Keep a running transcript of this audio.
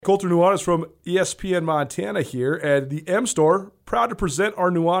Colter Nuanez from ESPN Montana here, and the M Store, proud to present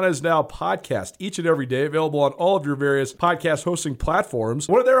our Nuanez Now podcast each and every day, available on all of your various podcast hosting platforms.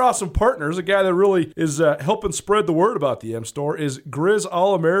 One of their awesome partners, a guy that really is helping spread the word about the M Store, is Grizz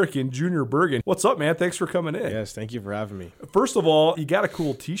All-American Junior Bergen. What's up, man? Thanks for coming in. Yes, thank you for having me. First of all, you got a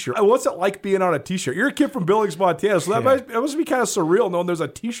cool t-shirt. What's it like being on a t-shirt? You're a kid from Billings, Montana, so that must be kind of surreal knowing there's a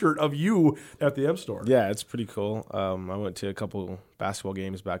t-shirt of you at the M Store. Yeah, it's pretty cool. I went to a couple basketball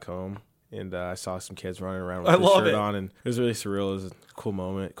games back home, and I saw some kids running around with the shirt on, and it was really surreal. It was a cool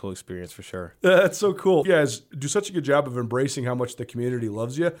moment, cool experience for sure. That's so cool. You guys do such a good job of embracing how much the community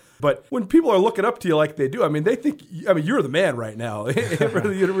loves you. But when people are looking up to you like they do, they think, you're the man right now for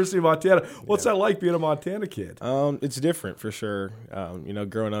the University of Montana. What's that like being a Montana kid? It's different for sure.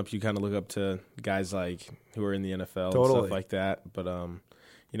 Growing up, you kind of look up to guys like who are in the NFL and stuff like that. But,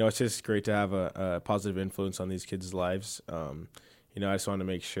 it's just great to have a positive influence on these kids' lives. I just want to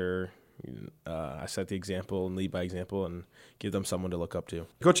make sure I set the example and lead by example and give them someone to look up to.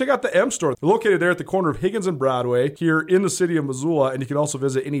 Go check out the M Store. They're located there at the corner of Higgins and Broadway here in the city of Missoula, and you can also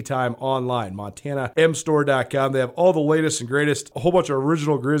visit anytime online, montanamstore.com. They have all the latest and greatest, a whole bunch of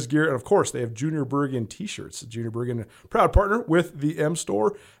original Grizz gear, and of course, they have Junior Bergen t-shirts. Junior Bergen, proud partner with the M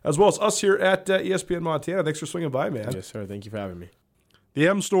Store, as well as us here at ESPN Montana. Thanks for swinging by, man. Yes, sir. Thank you for having me. The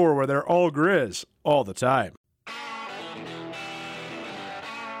M Store, where they're all Grizz all the time.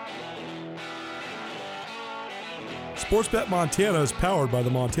 Sportsbet Montana is powered by the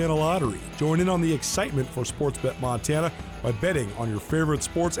Montana Lottery. Join in on the excitement for Sportsbet Montana by betting on your favorite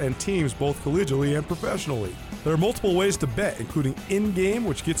sports and teams both collegially and professionally. There are multiple ways to bet, including in-game,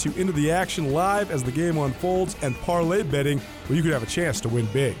 which gets you into the action live as the game unfolds, and parlay betting, where you could have a chance to win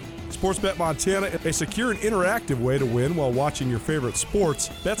big. Sportsbet Montana, a secure and interactive way to win while watching your favorite sports.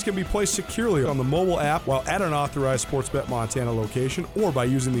 Bets can be placed securely on the mobile app while at an authorized Sportsbet Montana location or by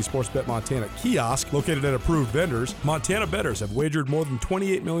using the Sportsbet Montana kiosk located at approved vendors. Montana bettors have wagered more than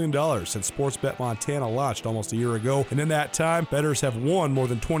 $28 million since Sportsbet Montana launched almost a year ago, and in that time, bettors have won more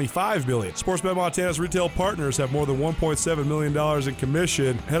than $25 million. Sportsbet Montana's retail partners have more than $1.7 million in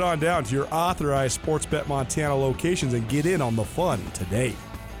commission. Head on down to your authorized Sportsbet Montana locations and get in on the fun today.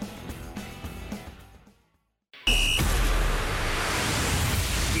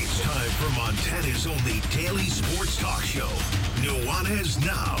 Montana's only daily sports talk show, Nuanez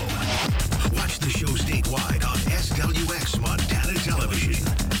Now. Watch the show statewide on SWX Montana Television.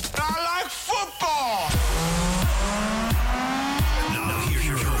 I like football! Now here's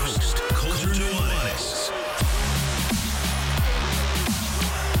your host, Colter Nuanez.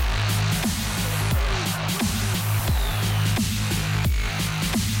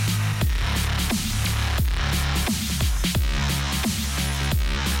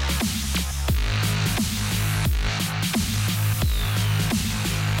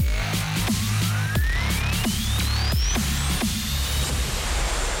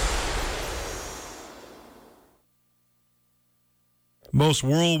 Most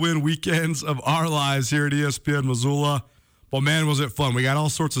whirlwind weekends of our lives here at ESPN Missoula. But man, was it fun. We got all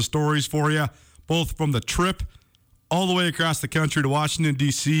sorts of stories for you, both from the trip all the way across the country to Washington,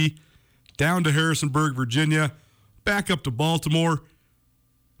 D.C., down to Harrisonburg, Virginia, back up to Baltimore,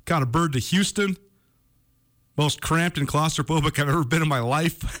 caught a bird to Houston, most cramped and claustrophobic I've ever been in my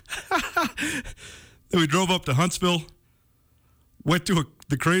life. Then we drove up to Huntsville, went to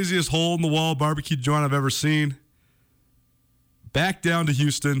the craziest hole-in-the-wall barbecue joint I've ever seen, back down to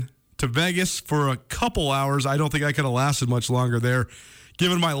Houston, to Vegas for a couple hours. I don't think I could have lasted much longer there,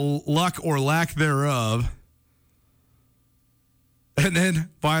 given my luck or lack thereof. And then,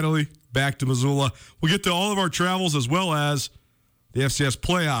 finally, back to Missoula. We'll get to all of our travels as well as the FCS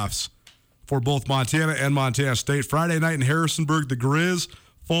playoffs for both Montana and Montana State. Friday night in Harrisonburg, the Grizz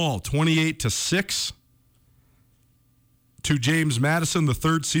fall 28-6 to James Madison, the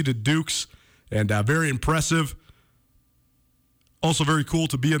third-seeded Dukes, and very impressive. Also very cool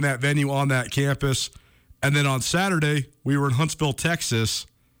to be in that venue on that campus. And then on Saturday, we were in Huntsville, Texas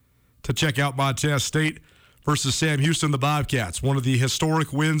to check out Montana State versus Sam Houston, the Bobcats. One of the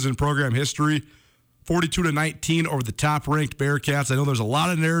historic wins in program history, 42-19 over the top-ranked Bearcats. I know there's a lot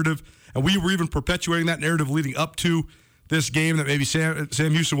of narrative, and we were even perpetuating that narrative leading up to this game that maybe Sam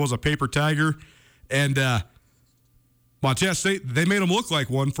Houston was a paper tiger. And Montana State, they made them look like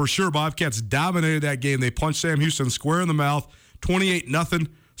one for sure. Bobcats dominated that game. They punched Sam Houston square in the mouth. 28-0,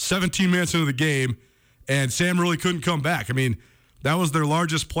 17 minutes into the game, and Sam really couldn't come back. I mean, that was their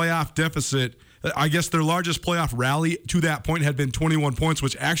largest playoff deficit. I guess their largest playoff rally to that point had been 21 points,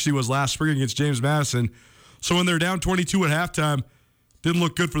 which actually was last spring against James Madison. So when they're down 22 at halftime, Didn't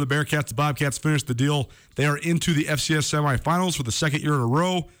look good for the Bearcats. The Bobcats finished the deal. They are into the FCS semifinals for the second year in a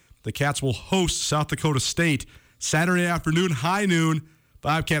row. The Cats will host South Dakota State Saturday afternoon, high noon,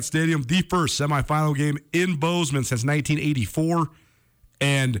 Bobcat Stadium, the first semifinal game in Bozeman since 1984,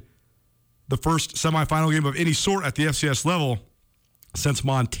 and the first semifinal game of any sort at the FCS level since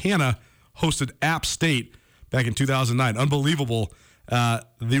Montana hosted App State back in 2009. Unbelievable.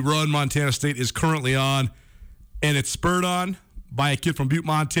 The run Montana State is currently on, and it's spurred on by a kid from Butte,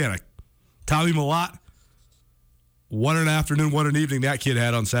 Montana. Tommy Mellott. What an afternoon, what an evening that kid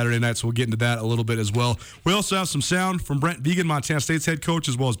had on Saturday night, so we'll get into that a little bit as well. We also have some sound from Brent Vigen, Montana State's head coach,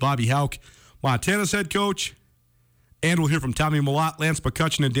 as well as Bobby Hauck, Montana's head coach. And we'll hear from Tommy Mellott, Lance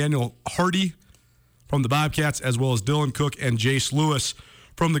McCutcheon, and Daniel Hardy from the Bobcats, as well as Dylan Cook and Jace Lewis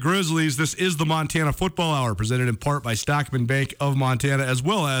from the Grizzlies. This is the Montana Football Hour, presented in part by Stockman Bank of Montana, as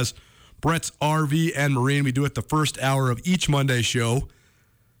well as Brett's RV and Marine. We do it the first hour of each Monday show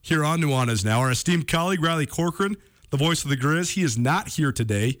here on Nuanez Now. Our esteemed colleague, Riley Corcoran, the voice of the Grizz, he is not here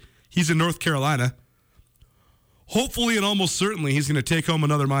today. He's in North Carolina. Hopefully and almost certainly he's going to take home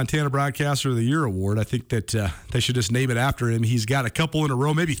another Montana Broadcaster of the Year award. I think that they should just name it after him. He's got a couple in a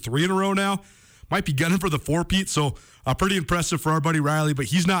row, maybe 3 in a row now. Might be gunning for the 4-peat, so pretty impressive for our buddy Riley, but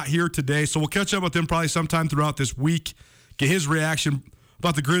he's not here today, so we'll catch up with him probably sometime throughout this week, get his reaction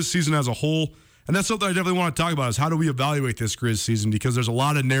about the Grizz season as a whole. And that's something I definitely want to talk about, is how do we evaluate this Grizz season, because there's a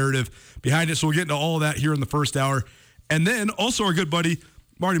lot of narrative behind it, so we'll get into all of that here in the first hour. And then also our good buddy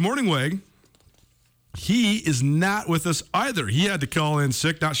Marty Morningweg, he is not with us either. He had to call in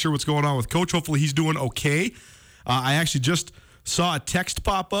sick, not sure what's going on with Coach. Hopefully he's doing okay. I actually just saw a text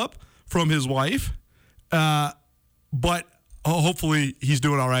pop up from his wife, but hopefully he's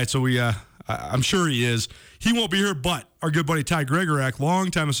doing all right. So I'm sure he is. He won't be here, but our good buddy Ty Gregorak,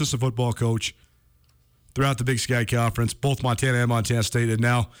 longtime assistant football coach throughout the Big Sky Conference, both Montana and Montana State, and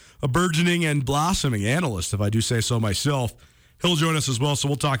now a burgeoning and blossoming analyst, if I do say so myself. He'll join us as well, so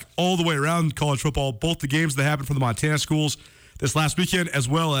we'll talk all the way around college football, both the games that happened for the Montana schools this last weekend, as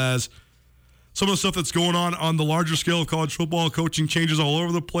well as some of the stuff that's going on the larger scale of college football. Coaching changes all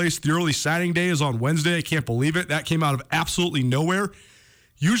over the place. The early signing day is on Wednesday. I can't believe it. That came out of absolutely nowhere.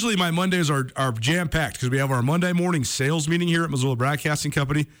 Usually my Mondays are jam-packed because we have our Monday morning sales meeting here at Missoula Broadcasting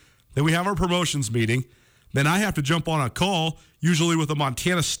Company. Then we have our promotions meeting. Then I have to jump on a call, usually with a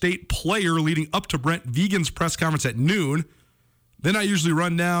Montana State player leading up to Brent Vigen's press conference at noon. Then I usually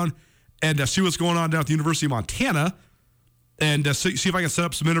run down and see what's going on down at the University of Montana and see if I can set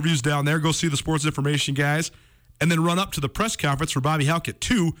up some interviews down there, go see the sports information guys, and then run up to the press conference for Bobby Hauck at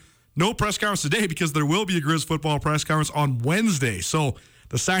 2. No press conference today because there will be a Grizz football press conference on Wednesday. So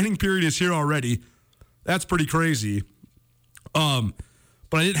the signing period is here already. That's pretty crazy.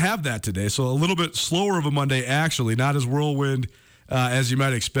 But I didn't have that today, so a little bit slower of a Monday, actually. Not as whirlwind as you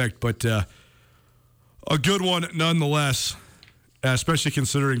might expect, but a good one nonetheless, especially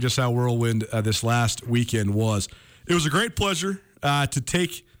considering just how whirlwind this last weekend was. It was a great pleasure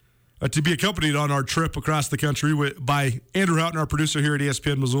to be accompanied on our trip across the country by Andrew Houghton, our producer here at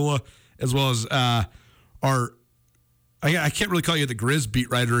ESPN Missoula, as well as I can't really call you the Grizz beat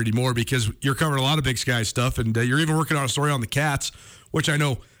writer anymore because you're covering a lot of Big Sky stuff, and you're even working on a story on the Cats, which I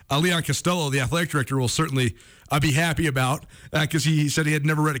know Leon Costello, the athletic director, will certainly be happy about because he said he had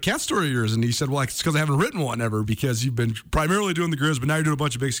never read a Cat story of yours, and he said, well, it's because I haven't written one ever because you've been primarily doing the Grizz, but now you're doing a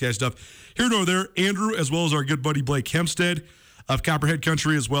bunch of Big Sky stuff. Here nor there, Andrew, as well as our good buddy Blake Hempstead of Copperhead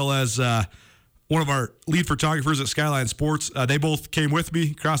Country, as well as one of our lead photographers at Skyline Sports, they both came with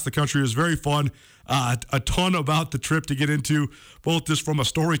me across the country. It was very fun. A ton about the trip to get into, both just from a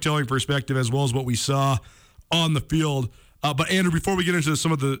storytelling perspective as well as what we saw on the field. But Andrew, before we get into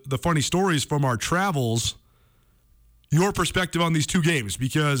some of the funny stories from our travels, your perspective on these two games,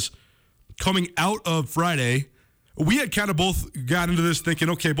 because coming out of Friday, we had kind of both got into this thinking,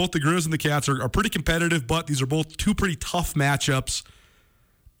 okay, both the Grizz and the Cats are pretty competitive, but these are both two pretty tough matchups,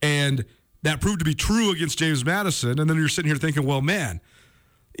 and that proved to be true against James Madison. And then you're sitting here thinking, well, man,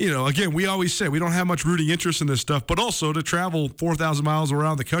 again, we always say we don't have much rooting interest in this stuff, but also to travel 4,000 miles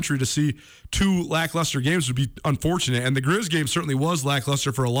around the country to see two lackluster games would be unfortunate. And the Grizz game certainly was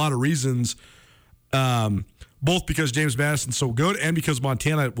lackluster for a lot of reasons, both because James Madison's so good and because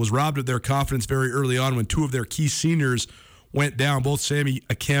Montana was robbed of their confidence very early on when two of their key seniors went down. Both Sammy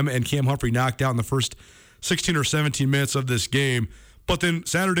Akem and Cam Humphrey knocked out in the first 16 or 17 minutes of this game. But then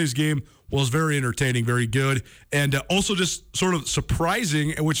Saturday's game was very entertaining, very good, and also just sort of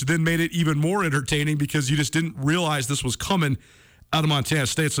surprising, which then made it even more entertaining because you just didn't realize this was coming out of Montana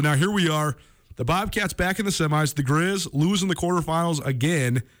State. So now here we are, the Bobcats back in the semis, the Grizz losing the quarterfinals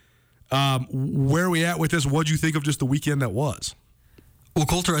again. Where are we at with this? What did you think of just the weekend that was? Well,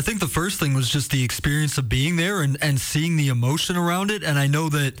 Colter, I think the first thing was just the experience of being there and seeing the emotion around it. And I know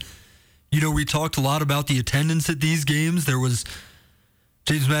that, we talked a lot about the attendance at these games. There was,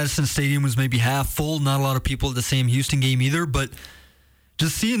 James Madison Stadium was maybe half full, not a lot of people at the Sam Houston game either, but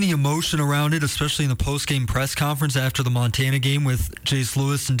just seeing the emotion around it, especially in the post-game press conference after the Montana game with Jace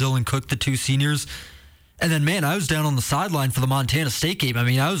Lewis and Dylan Cook, the two seniors. And then, man, I was down on the sideline for the Montana State game. I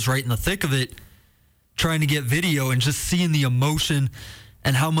mean, I was right in the thick of it trying to get video and just seeing the emotion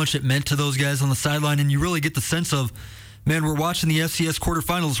and how much it meant to those guys on the sideline. And you really get the sense of, man, we're watching the FCS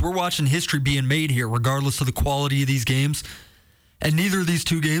quarterfinals. We're watching history being made here, regardless of the quality of these games. And neither of these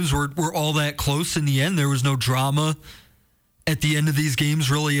two games were all that close in the end. There was no drama at the end of these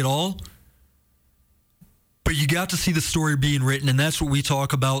games really at all. But you got to see the story being written, and that's what we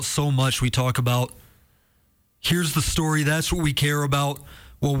talk about so much. We talk about, here's the story, that's what we care about.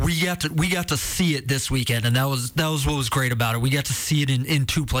 Well, we got to see it this weekend, and that was what was great about it. We got to see it in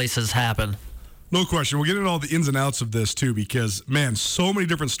two places happen. No question. We'll get into all the ins and outs of this, too, because, man, so many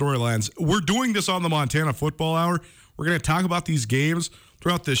different storylines. We're doing this on the Montana Football Hour. We're going to talk about these games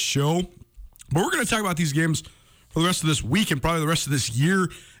throughout this show, but we're going to talk about these games for the rest of this week and probably the rest of this year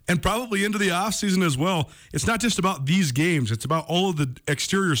and probably into the offseason as well. It's not just about these games. It's about all of the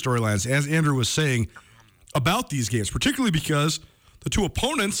exterior storylines, as Andrew was saying, about these games, particularly because the two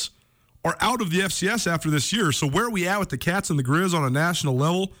opponents are out of the FCS after this year. So where are we at with the Cats and the Grizz on a national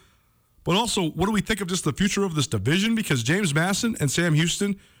level? But also, what do we think of just the future of this division? Because James Madison and Sam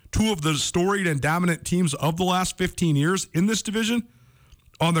Houston, two of the storied and dominant teams of the last 15 years in this division,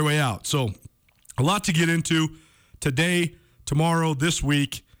 on their way out. So a lot to get into today, tomorrow, this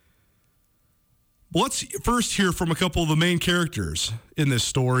week. Let's first hear from a couple of the main characters in this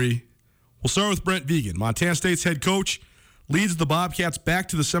story. We'll start with Brent Vigen, Montana State's head coach, leads the Bobcats back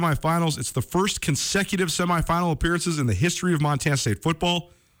to the semifinals. It's the first consecutive semifinal appearances in the history of Montana State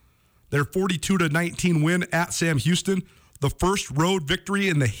football. Their 42-19 win at Sam Houston, the first road victory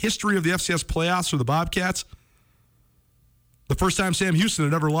in the history of the FCS playoffs for the Bobcats. The first time Sam Houston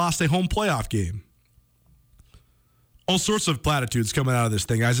had ever lost a home playoff game. All sorts of platitudes coming out of this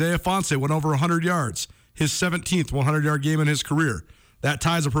thing. Isaiah Fonse went over 100 yards, his 17th 100-yard game in his career. That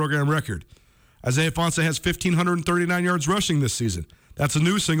ties a program record. Isaiah Fonse has 1,539 yards rushing this season. That's a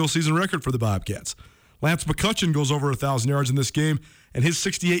new single-season record for the Bobcats. Lance McCutcheon goes over 1,000 yards in this game, and his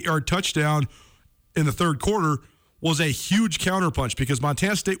 68-yard touchdown in the third quarter was a huge counterpunch because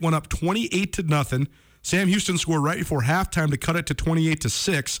Montana State went up 28-0. Sam Houston scored right before halftime to cut it to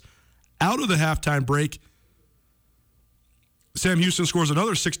 28-6. Out of the halftime break, Sam Houston scores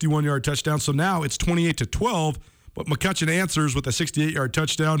another 61-yard touchdown, so now it's 28-12, but McCutcheon answers with a 68-yard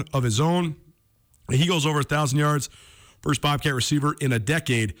touchdown of his own. He goes over 1,000 yards, first Bobcat receiver in a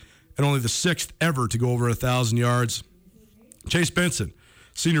decade, and only the sixth ever to go over 1,000 yards. Chase Benson,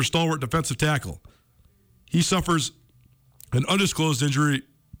 senior stalwart defensive tackle. He suffers an undisclosed injury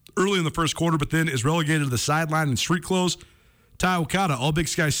early in the first quarter, but then is relegated to the sideline in street clothes. Ty Okada, All Big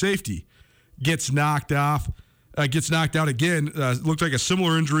Sky safety, gets knocked out again. Looked like a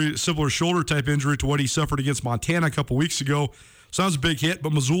similar injury, similar shoulder-type injury to what he suffered against Montana a couple weeks ago. So that was a big hit,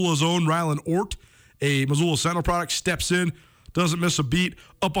 but Missoula's own Rylan Ort, a Missoula Sentinel product, steps in, doesn't miss a beat.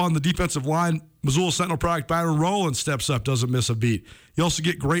 Up on the defensive line, Missoula Sentinel product Byron Rowland steps up, doesn't miss a beat. You also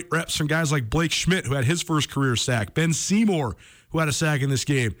get great reps from guys like Blake Schmidt, who had his first career sack, Ben Seymour, who had a sack in this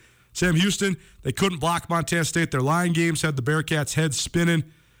game. Sam Houston, they couldn't block Montana State. Their line games had the Bearcats' heads spinning,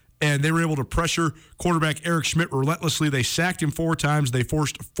 and they were able to pressure quarterback Eric Schmidt relentlessly. They sacked him 4 times. They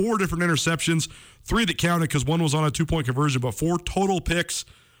forced 4 different interceptions, 3 that counted because 1 was on a 2-point conversion, but 4 total picks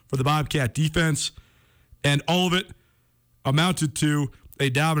for the Bobcat defense. And all of it amounted to a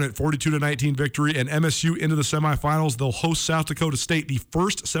dominant 42-19 victory, and MSU into the semifinals. They'll host South Dakota State, the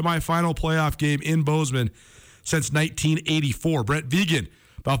first semifinal playoff game in Bozeman since 1984. Brent Vigen,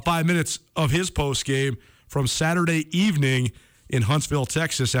 about 5 minutes of his post game from Saturday evening in Huntsville,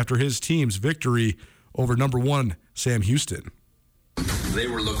 Texas, after his team's victory over number 1 Sam Houston. They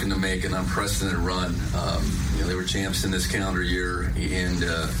were looking to make an unprecedented run. They were champs in this calendar year, and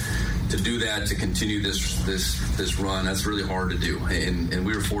to do that, to continue this run, that's really hard to do. And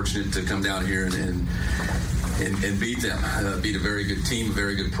we were fortunate to come down here and beat them. Beat a very good team, a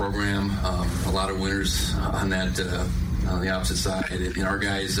very good program. A lot of winners on that on the opposite side. And our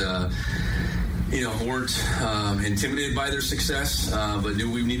guys, weren't intimidated by their success, but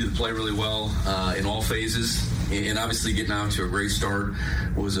knew we needed to play really well in all phases. And obviously getting out to a great start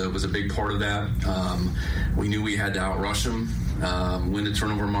was a big part of that. We knew we had to outrush them, win the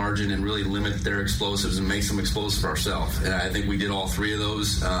turnover margin, and really limit their explosives and make them explosive ourselves. And I think we did all three of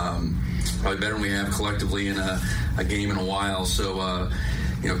those, probably better than we have collectively in a game in a while. So,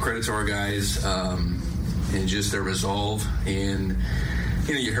 credit to our guys and just their resolve. And,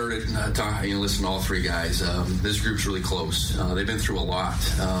 you heard it, listen to all three guys. This group's really close. They've been through a lot.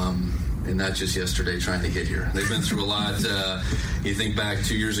 And not just yesterday trying to get here. They've been through a lot. You think back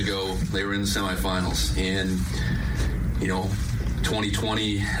 2 years ago, they were in the semifinals. And,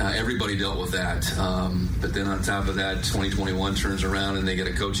 2020, everybody dealt with that. But then on top of that, 2021 turns around and they get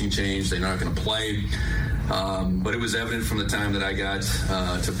a coaching change. They're not going to play. But it was evident from the time that I got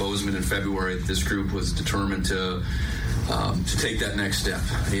to Bozeman in February that this group was determined to take that next step.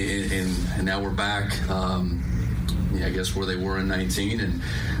 And now we're back. I guess where they were in 19 and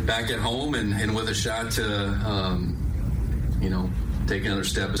back at home and with a shot to, take another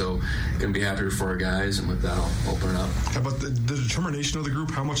step. So going to be happier for our guys, and with that, I'll open it up. How about the determination of the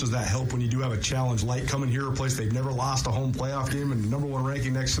group? How much does that help when you do have a challenge like coming here, a place they've never lost a home playoff game and number one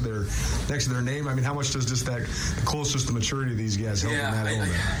ranking next to their name? I mean, how much does just that closest to maturity of these guys help in that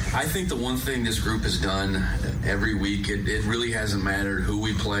element? I think the one thing this group has done every week, it really hasn't mattered who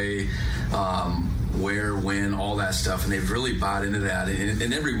we play, where, when, all that stuff, and they've really bought into that.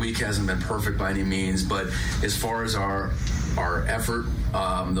 And every week hasn't been perfect by any means, but as far as our effort,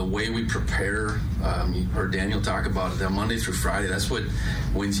 the way we prepare, you heard Daniel talk about it, that Monday through Friday, that's what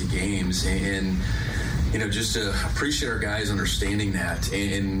wins you games. And just to appreciate our guys understanding that.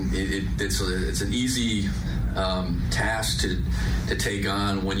 And it's an easy task to take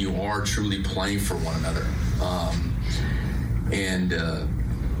on when you are truly playing for one another.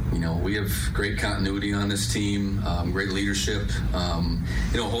 We have great continuity on this team, great leadership, a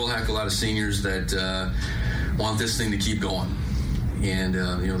whole heck of a lot of seniors that want this thing to keep going. And,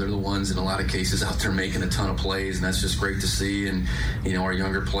 they're the ones in a lot of cases out there making a ton of plays, and that's just great to see. And, our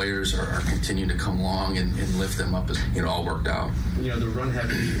younger players are continuing to come along and lift them up as, all worked out. The run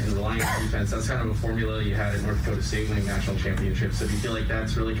heavy and relying on defense, that's kind of a formula you had at North Dakota State winning national championships. So do you feel like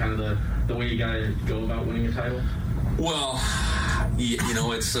that's really kind of the way you got to go about winning a title? Well,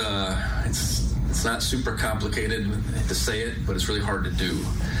 it's not super complicated to say it, but it's really hard to do.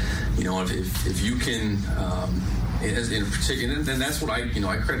 If you can, in particular, and that's what I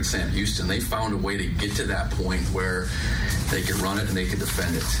credit Sam Houston. They found a way to get to that point where they could run it and they could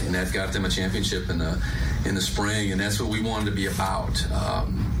defend it, and that got them a championship in the spring. And that's what we wanted to be about.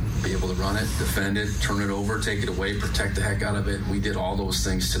 Be able to run it, defend it, turn it over, take it away, protect the heck out of it. We did all those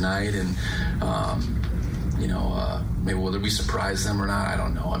things tonight, and maybe whether we surprised them or not, I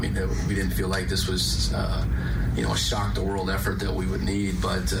don't know. I mean, we didn't feel like this was, a shock the world effort that we would need,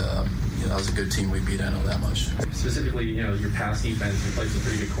 but that was a good team we beat. I know that much. Specifically, your pass defense, you played some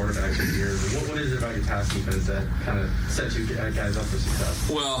pretty good quarterbacks for years. What is it about your pass defense that kind of sets you guys up for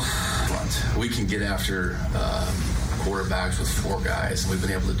success? Well, we can get after quarterbacks with four guys, and we've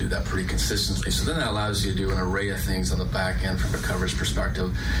been able to do that pretty consistently. So then that allows you to do an array of things on the back end from a coverage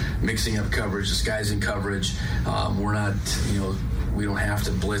perspective, mixing up coverage, disguising coverage. We're not, we don't have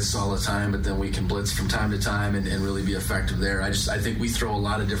to blitz all the time, but then we can blitz from time to time and really be effective there. I think we throw a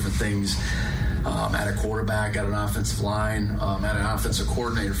lot of different things at a quarterback, at an offensive line, at an offensive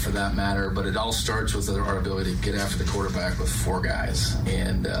coordinator for that matter, but it all starts with our ability to get after the quarterback with four guys.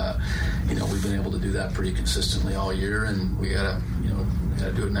 And, we've been able to do that pretty consistently all year, and we gotta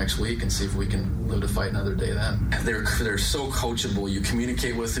do it next week and see if we can live to fight another day then. They're so coachable. You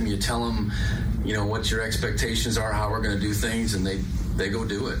communicate with them, you tell them, what your expectations are, how we're going to do things, and they go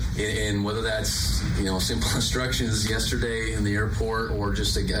do it. And whether that's, simple instructions yesterday in the airport or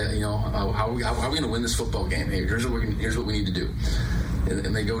just, how are we going to win this football game? Hey, here's what we need to do.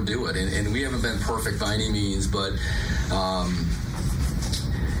 And they go do it. And we haven't been perfect by any means, but,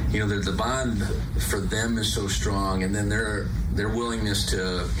 the bond for them is so strong, and then their willingness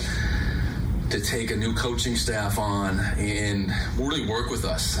to take a new coaching staff on and really work with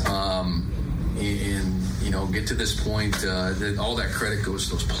us, and get to this point. That all that credit goes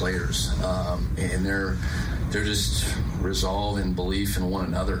to those players, and they're just resolve and belief in one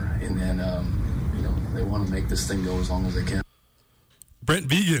another, and then they want to make this thing go as long as they can. Brent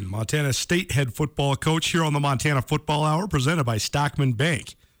Vigen, Montana State head football coach, here on the Montana Football Hour, presented by Stockman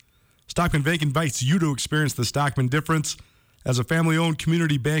Bank. Stockman Bank invites you to experience the Stockman difference. As a family-owned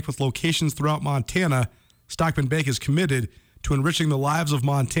community bank with locations throughout Montana, Stockman Bank is committed to enriching the lives of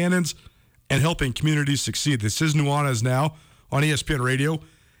Montanans and helping communities succeed. This is Nuanez Now on ESPN Radio,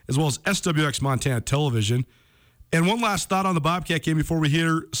 as well as SWX Montana Television. And one last thought on the Bobcat game before we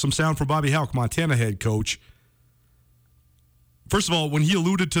hear some sound from Bobby Hauck, Montana head coach. first of all, when he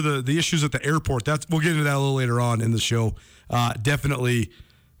alluded to the issues at the airport, we'll get into that a little later on in the show. Definitely,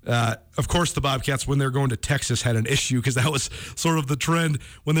 of course, the Bobcats, when they were going to Texas, had an issue because that was sort of the trend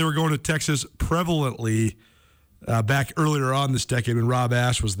when they were going to Texas prevalently back earlier on this decade when Rob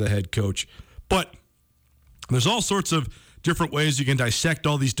Ash was the head coach. But there's all sorts of different ways you can dissect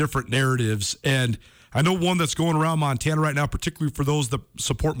all these different narratives. And I know one that's going around Montana right now, particularly for those that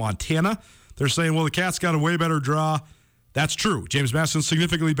support Montana. They're saying, well, the Cats got a way better draw. That's true. James Madison's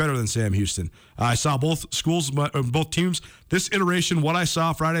significantly better than Sam Houston. I saw both schools, both teams. This iteration, what I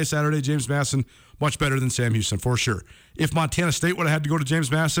saw Friday, Saturday, James Madison, much better than Sam Houston, for sure. If Montana State would have had to go to James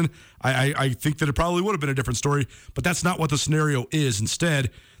Madison, I think that it probably would have been a different story, but that's not what the scenario is.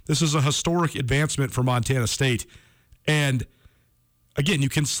 Instead, this is a historic advancement for Montana State. And, again, you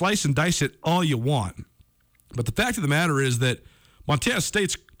can slice and dice it all you want. But the fact of the matter is that Montana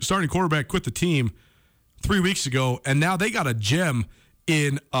State's starting quarterback quit the team 3 weeks ago, and now they got a gem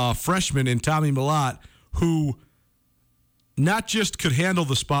in a freshman in Tommy Mellott who not just could handle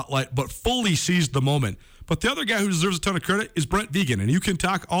the spotlight, but fully seized the moment. But the other guy who deserves a ton of credit is Brent Vigen, and you can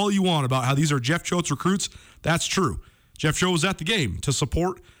talk all you want about how these are Jeff Choate's recruits. That's true. Jeff Choate was at the game to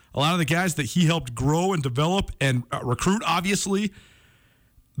support a lot of the guys that he helped grow and develop and recruit, obviously.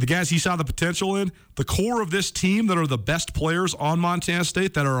 The guys he saw the potential in, the core of this team that are the best players on Montana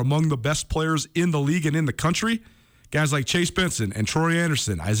State, that are among the best players in the league and in the country, guys like Chase Benson and Troy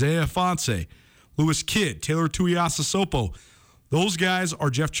Anderson, Isaiah Fonse, Lewis Kidd, Taylor Tuiasosopo, those guys are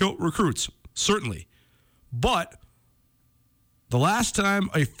Jeff Choate recruits, certainly. But the last time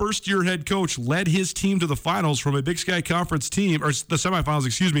a first-year head coach led his team to the finals from a Big Sky Conference team, or the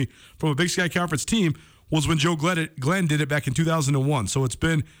semifinals, from a Big Sky Conference team, was when Joe Glenn did it back in 2001. So it's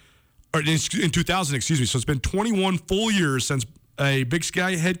been, in 2000, So it's been 21 full years since a Big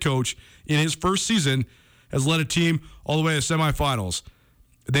Sky head coach in his first season has led a team all the way to semifinals.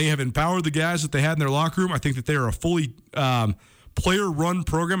 They have empowered the guys that they had in their locker room. I think that they are a fully player-run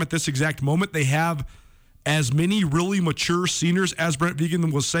program at this exact moment. They have as many really mature seniors, as Brent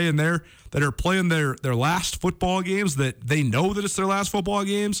Vigen was saying there, that are playing their last football games, that they know that it's their last football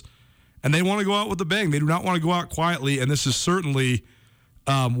games, and they want to go out with a bang. They do not want to go out quietly, and this is certainly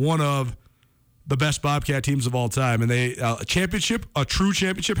one of the best Bobcat teams of all time. And they a true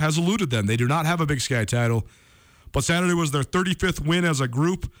championship has eluded them. They do not have a Big Sky title. But Saturday was their 35th win as a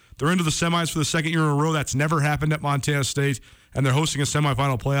group. They're into the semis for the second year in a row. That's never happened at Montana State, and they're hosting a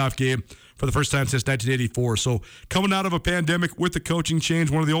semifinal playoff game for the first time since 1984. So coming out of a pandemic with the coaching change,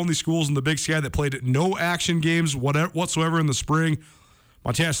 one of the only schools in the Big Sky that played no action games whatsoever in the spring,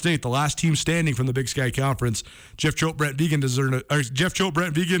 Montana State, the last team standing from the Big Sky Conference. Jeff Choate, Brent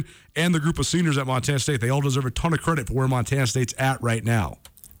Vigen, and the group of seniors at Montana State, they all deserve a ton of credit for where Montana State's at right now.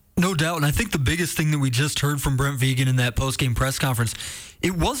 No doubt, and I think the biggest thing that we just heard from Brent Vigen in that post-game press conference,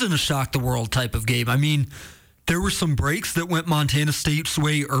 it wasn't a shock-the-world type of game. I mean, there were some breaks that went Montana State's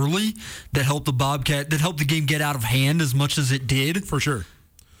way early that helped the game get out of hand as much as it did. For sure.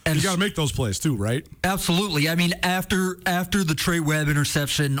 And you got to make those plays too, right? Absolutely. I mean, after the Trey Webb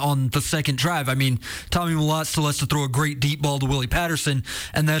interception on the second drive, I mean, Tommy Mellott still has to throw a great deep ball to Willie Patterson,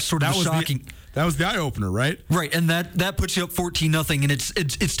 and that's sort of shocking. That was the eye-opener, right? Right, and that puts you up 14-0, and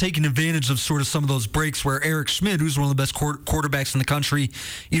it's taking advantage of sort of some of those breaks where Eric Schmidt, who's one of the best quarterbacks in the country,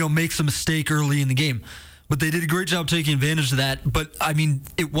 makes a mistake early in the game. But they did a great job taking advantage of that. But, I mean,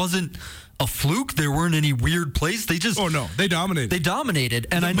 it wasn't a fluke. There weren't any weird plays. They just... Oh, no. They dominated.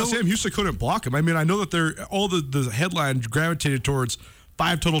 And I know Sam Houston couldn't block him. I mean, I know that all the headline gravitated towards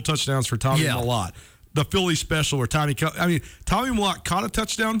 5 total touchdowns for Tommy Mellott. The Philly special where Tommy Mellott caught a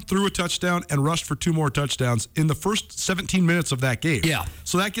touchdown, threw a touchdown, and rushed for 2 more touchdowns in the first 17 minutes of that game. Yeah.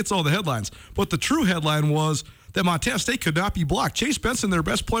 So that gets all the headlines. But the true headline was that Montana State could not be blocked. Chase Benson, their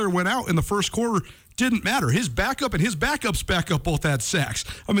best player, went out in the first quarter. Didn't matter. His backup and his backup's backup both had sacks.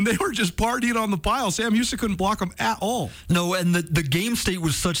 I mean, they were just partying on the pile. Sam Houston couldn't block them at all. No, and the game state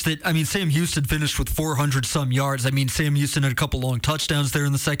was such that, I mean, Sam Houston finished with 400-some yards. I mean, Sam Houston had a couple long touchdowns there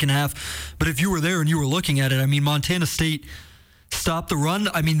in the second half. But if you were there and you were looking at it, I mean, Montana State stopped the run.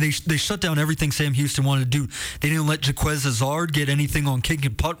 I mean, they shut down everything Sam Houston wanted to do. They didn't let Jaquez Hazard get anything on kick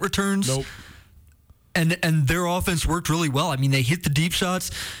and punt returns. Nope. And their offense worked really well. I mean, they hit the deep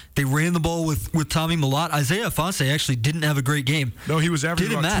shots. They ran the ball with Tommy Mellott. Isaiah Fonse actually didn't have a great game. No, he was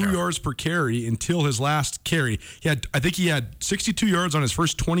averaging about 2 yards per carry until his last carry. I think he had 62 yards on his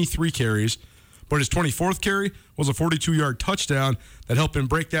first 23 carries. But his 24th carry was a 42-yard touchdown that helped him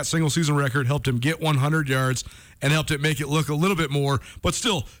break that single-season record, helped him get 100 yards, and helped it make it look a little bit more. But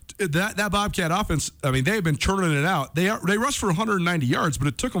still, that Bobcat offense, I mean, they've been churning it out. They rushed for 190 yards, but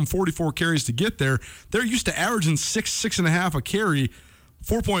it took them 44 carries to get there. They're used to averaging 6.5 a carry.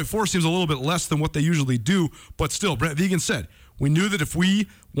 4.4 seems a little bit less than what they usually do, but still, Brent Vigen said, we knew that if we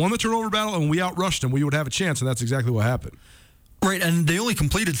won the turnover battle and we outrushed them, we would have a chance, and that's exactly what happened. Right, and they only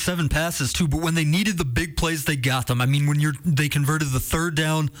completed 7 passes, too, but when they needed the big plays, they got them. I mean, they converted the third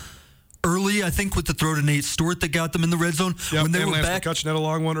down early, I think, with the throw to Nate Stewart that got them in the red zone. Yep, when they were back, McCutcheon had a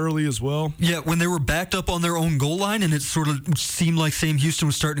long one early as well. Yeah, when they were backed up on their own goal line, and it sort of seemed like Sam Houston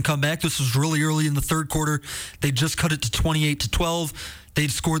was starting to come back. This was really early in the third quarter. They just cut it to 28-12. They'd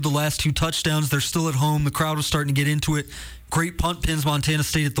scored the last 2 touchdowns. They're still at home. The crowd was starting to get into it. Great punt pins Montana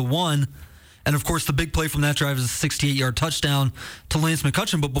State at the 1. And, of course, the big play from that drive is a 68-yard touchdown to Lance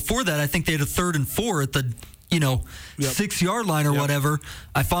McCutcheon. But before that, I think they had a 3rd and 4 at the, 6-yard line or whatever.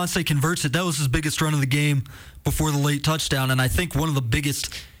 Ifanse converts it. That was his biggest run of the game before the late touchdown. And I think one of the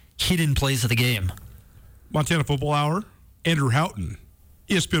biggest hidden plays of the game. Montana Football Hour, Andrew Houghton,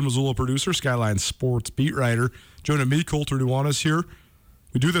 ESPN Missoula producer, Skyline Sports beat writer. Joining me, Colter Nuanez here.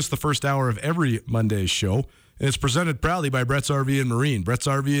 We do this the first hour of every Monday's show. And it's presented proudly by Brett's RV and Marine. Brett's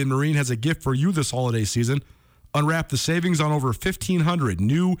RV and Marine has a gift for you this holiday season. Unwrap the savings on over 1,500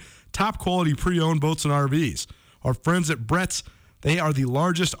 new, top-quality pre-owned boats and RVs. Our friends at Brett's, they are the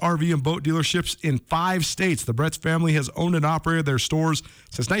largest RV and boat dealerships in 5 states. The Brett's family has owned and operated their stores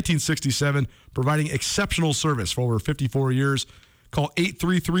since 1967, providing exceptional service for over 54 years. Call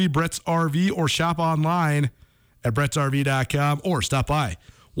 833-BRETTS-RV or shop online at brettsrv.com or stop by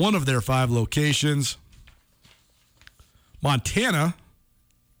one of their 5 locations. Montana,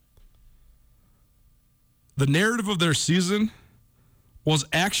 the narrative of their season was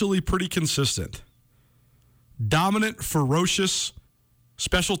actually pretty consistent. Dominant, ferocious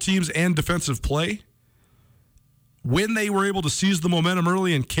special teams and defensive play. When they were able to seize the momentum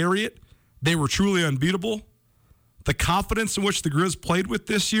early and carry it, they were truly unbeatable. The confidence in which the Grizz played with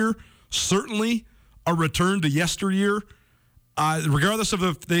this year, certainly a return to yesteryear. Regardless of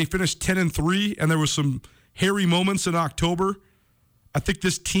if they finished 10-3 and there was some hairy moments in October, I think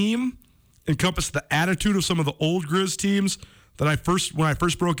this team encompassed the attitude of some of the old Grizz teams that when I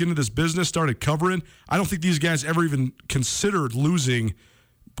first broke into this business, started covering. I don't think these guys ever even considered losing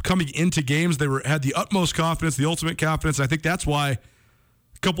coming into games. They had the utmost confidence, the ultimate confidence. I think that's why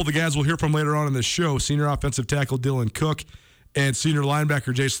a couple of the guys we'll hear from later on in this show, senior offensive tackle Dylan Cook and senior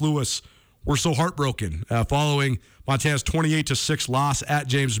linebacker Jace Lewis, were so heartbroken following Montana's 28-6 loss at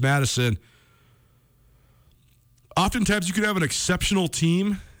James Madison. Oftentimes you could have an exceptional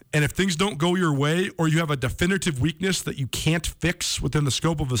team, and if things don't go your way or you have a definitive weakness that you can't fix within the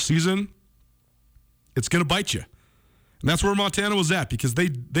scope of a season, it's going to bite you. And that's where Montana was at, because they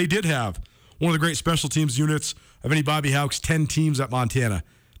did have one of the great special teams units of any Bobby Hauck's 10 teams at Montana.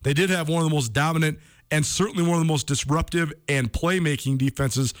 They did have one of the most dominant and certainly one of the most disruptive and playmaking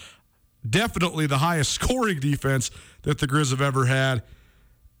defenses, definitely the highest scoring defense that the Grizz have ever had.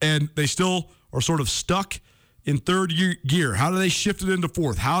 And they still are sort of stuck in third gear. How do they shift it into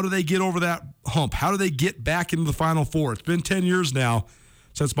fourth? How do they get over that hump? How do they get back into the Final Four? It's been 10 years now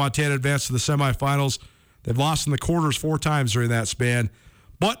since Montana advanced to the semifinals. They've lost in the quarters 4 times during that span.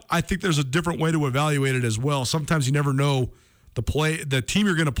 But I think there's a different way to evaluate it as well. Sometimes you never know the team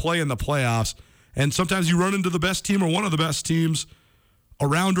you're going to play in the playoffs, and sometimes you run into the best team or one of the best teams a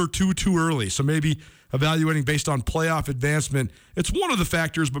round or two too early. So maybe evaluating based on playoff advancement, it's one of the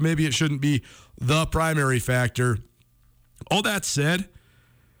factors, but maybe it shouldn't be the primary factor. All that said,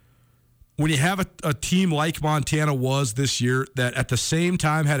 when you have a team like Montana was this year that at the same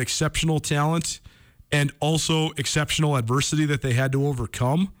time had exceptional talent and also exceptional adversity that they had to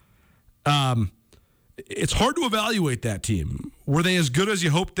overcome, it's hard to evaluate that team. Were they as good as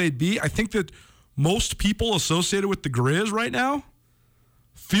you hoped they'd be? I think that most people associated with the Grizz right now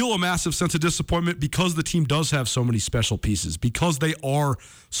feel a massive sense of disappointment because the team does have so many special pieces, because they are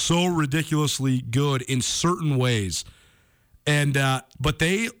so ridiculously good in certain ways. And but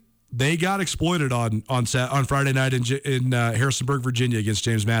they got exploited on Friday night in Harrisonburg, Virginia against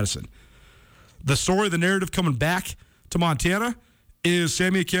James Madison. The story, the narrative coming back to Montana is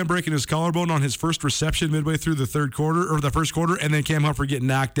Sammy Cam breaking his collarbone on his first reception midway through the first quarter, and then Cam Humphrey getting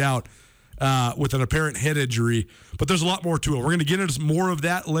knocked out with an apparent head injury. But there's a lot more to it. We're going to get into more of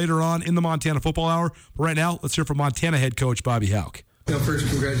that later on in the Montana Football Hour. But right now, let's hear from Montana head coach Bobby Hauck. First,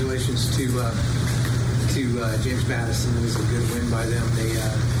 congratulations to James Madison. It was a good win by them.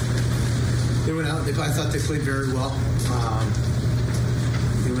 They went out. I thought they played very well.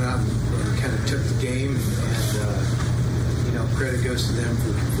 They went went out and kind of took the game, and you know, credit goes to them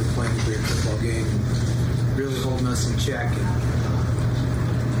for playing a great football game, and really holding us in check,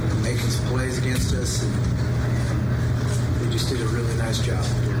 and making some plays against us, and they just did a really nice job.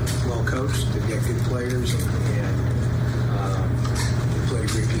 They're well coached, they've got good players, and they played a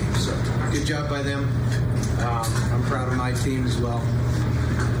great game. So good job by them. I'm proud of my team as well.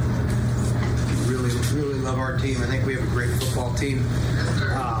 Really love our team. I think we have a great football team.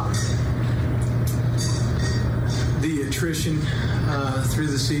 The attrition through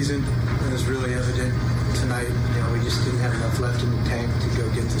the season was really evident tonight. You know, we just didn't have enough left in the tank to go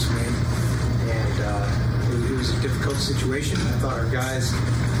get this win, and it was a difficult situation. I thought our guys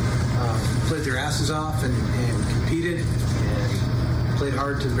played their asses off and competed and played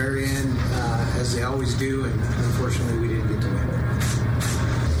hard to the very end, as they always do, and unfortunately we didn't get to win.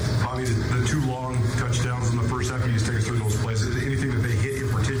 Bobby, the two long touchdowns in the first half, can you just take us through those plays? Is there anything that they hit in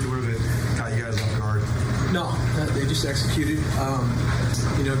particular that got you guys off guard? No, they just executed.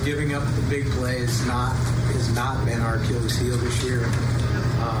 You know, giving up the big play has not been our Achilles heel this year.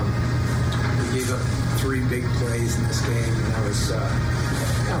 We gave up 3 big plays in this game, and that was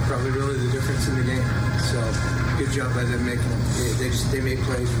probably really the difference in the game. So good job by them making them. They made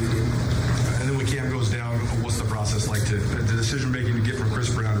plays, we didn't. And then when Cam goes down, what's the process like the decision making to get from Chris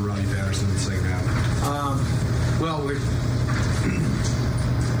Brown to Robbie Patterson in the second half? Well, we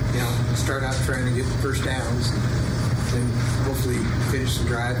start out trying to get the first downs, and hopefully finish some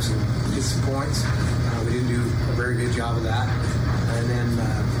drives and get some points. We didn't do a very good job of that, and then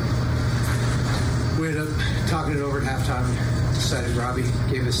we ended up talking it over at halftime. Decided Robbie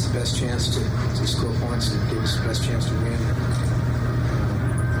gave us the best chance to score points and gave us the best chance to win.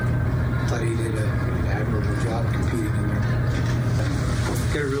 Thought he did an admirable job competing in there.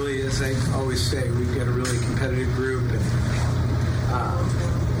 Got a really, as I always say, we've got a really competitive group, and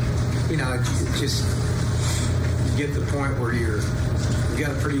just you get to the point where you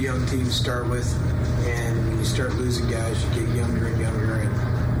got a pretty young team to start with, and when you start losing guys, you get younger and younger, and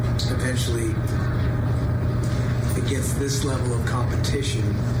eventually against this level of competition,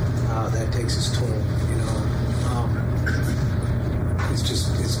 that takes its toll.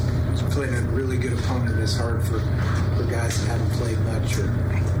 It's playing a really good opponent. It's hard for guys that haven't played much or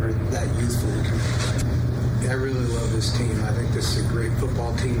that youthful. I really love this team. I think this is a great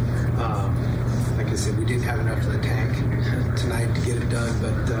football team. Like I said, we didn't have enough in the tank tonight to get it done,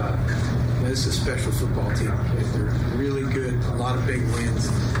 but this is a special football team. They're really good. A lot of big wins.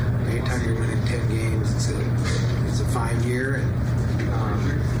 Anytime you're winning 10 games, it's a fine year, and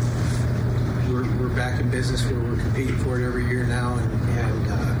we're back in business where we're competing for it every year now, and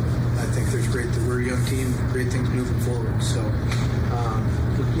I think we're a young team, great things moving forward. So,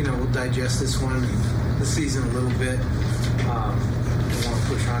 we'll digest this one, the season a little bit. Don't want to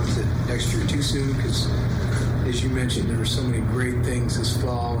push on to next year too soon, because, as you mentioned, there were so many great things this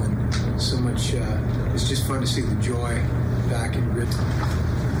fall, and so much. It's just fun to see the joy back in grit.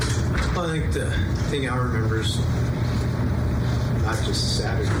 Well, I think the thing I remember is not just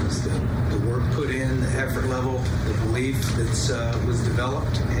Saturday, was the work put in, the effort level, the belief that was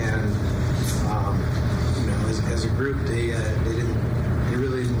developed, and as a group, they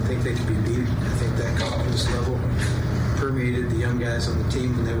really didn't think they could be beat. I think that confidence level permeated the young guys on the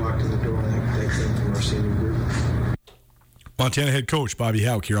team when they walked in the door, and that came from our senior group. Montana head coach Bobby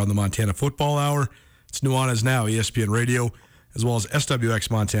Hauck here on the Montana Football Hour. It's Nuanez Now, ESPN Radio, as well as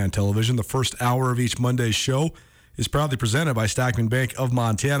SWX Montana Television. The first hour of each Monday's show is proudly presented by Stockman Bank of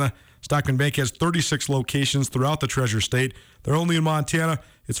Montana. Stockman Bank has 36 locations throughout the Treasure State. They're only in Montana.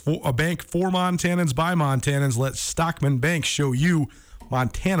 It's a bank for Montanans by Montanans. Let Stockman Bank show you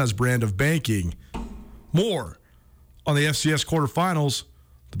Montana's brand of banking. More on the FCS quarterfinals.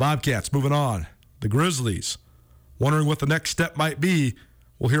 The Bobcats moving on. The Grizzlies wondering what the next step might be.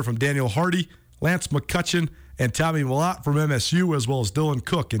 We'll hear from Daniel Hardy, Lance McCutcheon, and Tommy Mellott from MSU, as well as Dylan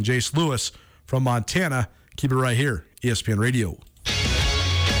Cook and Jace Lewis from Montana. Keep it right here, ESPN Radio.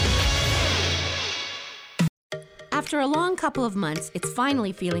 After a long couple of months, it's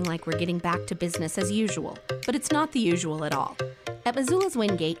finally feeling like we're getting back to business as usual. But it's not the usual at all. At Missoula's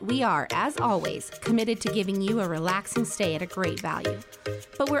Wingate, we are, as always, committed to giving you a relaxing stay at a great value.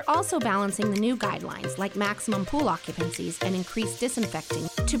 But we're also balancing the new guidelines like maximum pool occupancies and increased disinfecting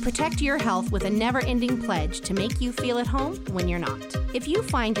to protect your health with a never-ending pledge to make you feel at home when you're not. If you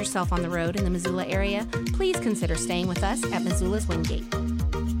find yourself on the road in the Missoula area, please consider staying with us at Missoula's Wingate.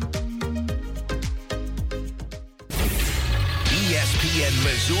 ESPN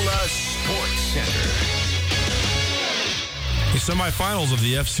Missoula Sports Center. semifinals of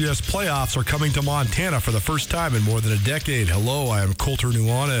the FCS playoffs are coming to Montana for the first time in more than a decade. Hello, I am Colter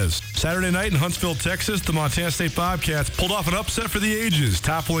Nuanez. Saturday night in Huntsville, Texas, the Montana State Bobcats pulled off an upset for the ages,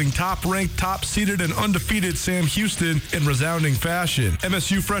 toppling top-ranked, top-seeded, and undefeated Sam Houston in resounding fashion.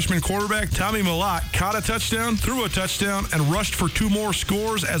 MSU freshman quarterback Tommy Mellott caught a touchdown, threw a touchdown, and rushed for 2 more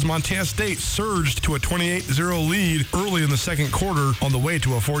scores as Montana State surged to a 28-0 lead early in the second quarter on the way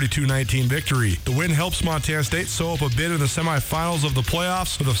to a 42-19 victory. The win helps Montana State sew up a bid in the semifinals of the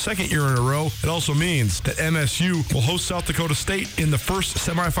playoffs for the second year in a row. It also means that MSU will host South Dakota State in the first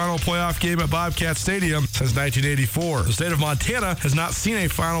semifinal playoff game at Bobcat Stadium since 1984. The state of Montana has not seen a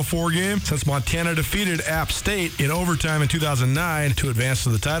Final Four game since Montana defeated App State in overtime in 2009 to advance to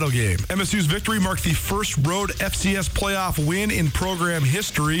the title game. MSU's victory marked the first road FCS playoff win in program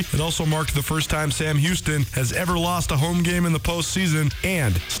history. It also marked the first time Sam Houston has ever lost a home game in the postseason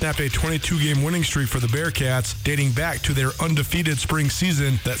and snapped a 22-game winning streak for the Bearcats, dating back to their undefeated spring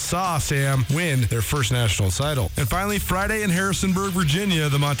season that saw Sam win their first national title. And finally, Friday in Harrisonburg, Virginia,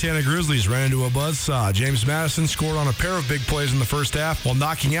 the Montana Grizzlies ran into a buzzsaw. James Madison scored on a pair of big plays in the first half while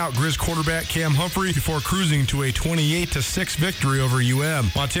knocking out Grizz quarterback Cam Humphrey before cruising to a 28-6 victory over UM.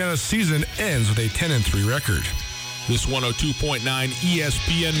 Montana's season ends with a 10-3 record. This 102.9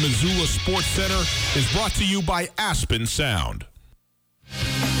 ESPN Missoula Sports Center is brought to you by Aspen Sound.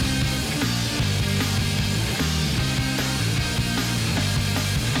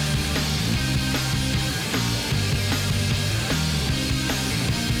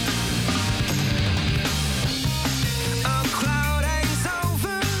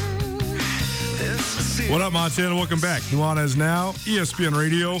 What up, Montana? Welcome back. Nuanez Now, ESPN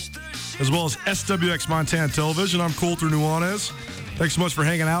Radio, as well as SWX Montana Television. I'm Colter Nuanez. Thanks so much for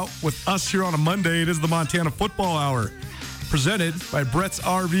hanging out with us here on a Monday. It is the Montana Football Hour, presented by Brett's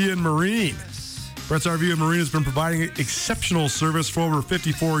RV and Marine. Brett's RV and Marine has been providing exceptional service for over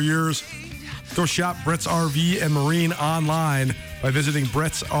 54 years. Go shop Brett's RV and Marine online by visiting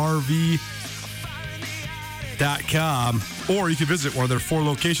brettsrv.com, or you can visit one of their 4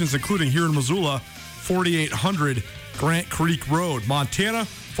 locations, including here in Missoula, 4800 Grant Creek Road. Montana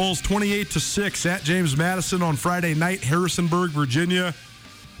falls 28-6 at James Madison on Friday night, Harrisonburg, Virginia.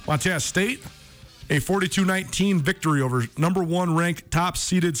 Montana State, a 42-19 victory over number 1 ranked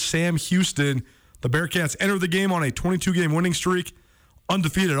top-seeded Sam Houston. The Bearcats enter the game on a 22-game winning streak,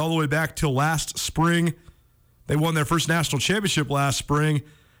 undefeated all the way back till last spring. They won their first national championship last spring,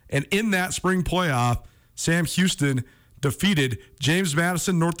 and in that spring playoff, Sam Houston defeated James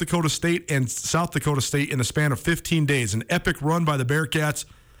Madison, North Dakota State, and South Dakota State in the span of 15 days. An epic run by the Bearcats,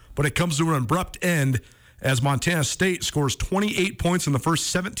 but it comes to an abrupt end as Montana State scores 28 points in the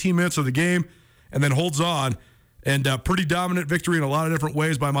first 17 minutes of the game and then holds on. And a pretty dominant victory in a lot of different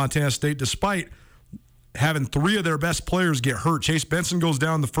ways by Montana State, despite having 3 of their best players get hurt. Chase Benson goes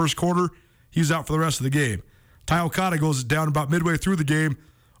down in the first quarter. He's out for the rest of the game. Ty Okada goes down about midway through the game.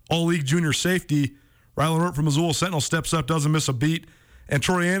 All-league junior safety Rylan Hurt from Missoula Sentinel steps up, doesn't miss a beat. And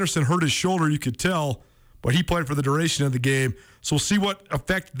Troy Anderson hurt his shoulder, you could tell, but he played for the duration of the game. So we'll see what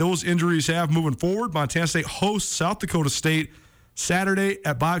effect those injuries have moving forward. Montana State hosts South Dakota State Saturday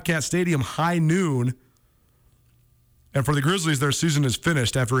at Bobcat Stadium, high noon. And for the Grizzlies, their season is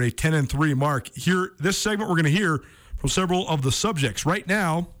finished after a 10-3 mark. Here, this segment, we're going to hear from several of the subjects. Right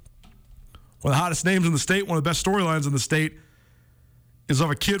now, one of the hottest names in the state, one of the best storylines in the state, is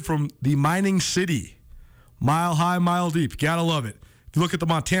of a kid from the mining city. Mile high, mile deep. Gotta love it. If you look at the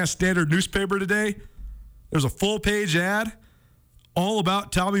Montana Standard newspaper today, there's a full-page ad all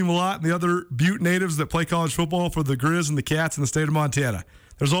about Tommy Mellott and the other Butte natives that play college football for the Grizz and the Cats in the state of Montana.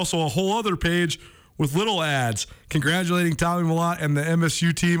 There's also a whole other page with little ads congratulating Tommy Mellott and the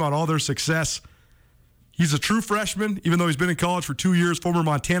MSU team on all their success. He's a true freshman, even though he's been in college for 2 years, former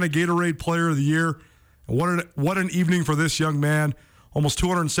Montana Gatorade Player of the Year. And what an evening for this young man. Almost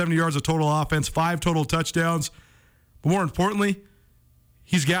 270 yards of total offense, 5 total touchdowns. But more importantly,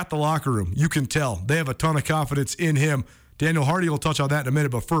 he's got the locker room. You can tell. They have a ton of confidence in him. Daniel Hardy will touch on that in a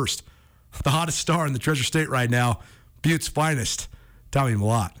minute, but first, the hottest star in the Treasure State right now, Butte's finest, Tommy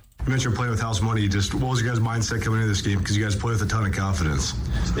Mellott. You mentioned playing with house money. Just what was your guys' mindset coming into this game? Because you guys play with a ton of confidence.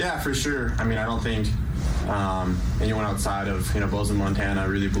 Yeah, for sure. I mean, I don't think anyone outside of Bozeman, Montana,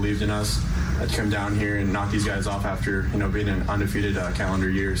 really believed in us to come down here and knock these guys off after being an undefeated calendar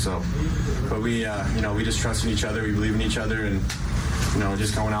year. So, but we we just trust in each other. We believe in each other, and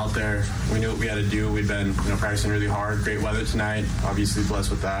just going out there, we knew what we had to do. We'd been practicing really hard. Great weather tonight. Obviously blessed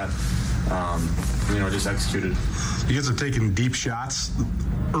with that. Just executed. You guys have taken deep shots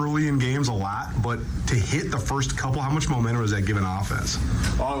early in games a lot, but to hit the first couple, how much momentum was that given offense?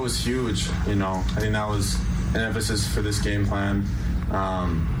 Oh, it was huge. I think that was an emphasis for this game plan.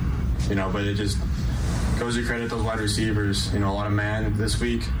 But it just goes to credit those wide receivers. A lot of man this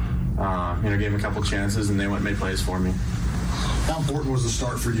week. Gave them a couple chances, and they went and made plays for me. How important was the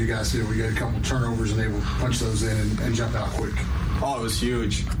start for you guys here? We got a couple turnovers and able to punch those in and jump out quick. Oh, it was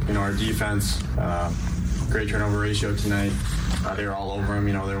huge. Our defense, great turnover ratio tonight. They were all over them.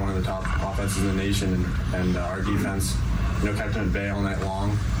 They're one of the top offenses in the nation, and our defense, kept them at bay all night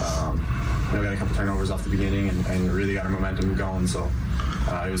long. Got a couple turnovers off the beginning and really got our momentum going. So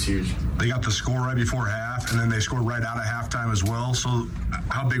it was huge. They got the score right before half, and then they scored right out of halftime as well. So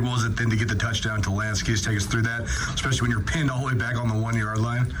how big was it then to get the touchdown to Lance? Can you take us through that, especially when you're pinned all the way back on the 1-yard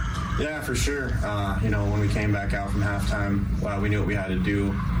line? Yeah, for sure. When we came back out from halftime, we knew what we had to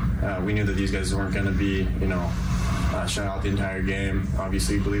do. We knew that these guys weren't going to be, shut out the entire game.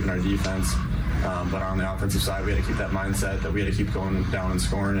 Obviously, believe in our defense. But on the offensive side, we had to keep that mindset that we had to keep going down and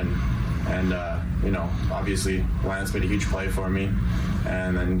scoring. And obviously, Lance made a huge play for me.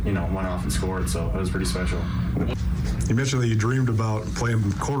 And then, went off and scored. So it was pretty special. You mentioned that you dreamed about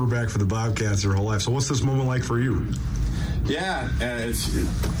playing quarterback for the Bobcats your whole life. So what's this moment like for you? Yeah, I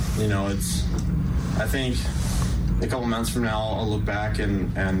think a couple months from now I'll look back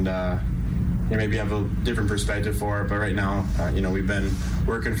and maybe have a different perspective for it. But right now, we've been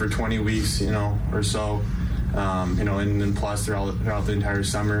working for 20 weeks, or so, and plus throughout the entire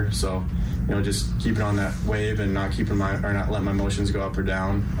summer. So, just keeping on that wave and not letting my emotions go up or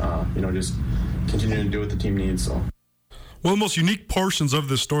down. Just continuing to do what the team needs. So, one of the most unique portions of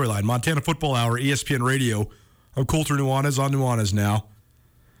this storyline, Montana Football Hour, ESPN Radio. I'm Colter Nuanez on Nuanez Now,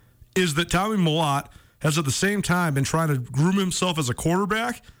 is that Tommy Mellott has at the same time been trying to groom himself as a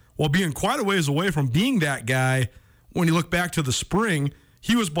quarterback while being quite a ways away from being that guy. When you look back to the spring,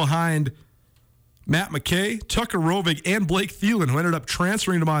 he was behind Matt McKay, Tucker Rovig, and Blake Thielen, who ended up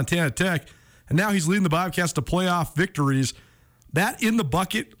transferring to Montana Tech, and now he's leading the Bobcats to playoff victories. That in the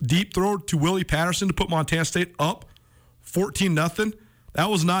bucket deep throw to Willie Patterson to put Montana State up 14-0. That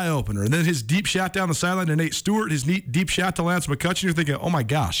was an eye-opener. And then his deep shot down the sideline to Nate Stewart, his deep shot to Lance McCutcheon. You're thinking, oh, my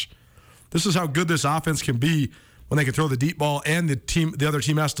gosh, this is how good this offense can be when they can throw the deep ball and the other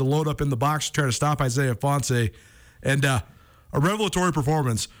team has to load up in the box to try to stop Isaiah Fonse. And a revelatory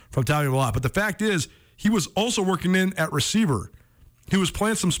performance from Tommy Mellott. But the fact is, he was also working in at receiver. He was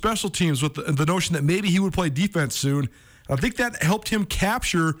playing some special teams with the notion that maybe he would play defense soon. And I think that helped him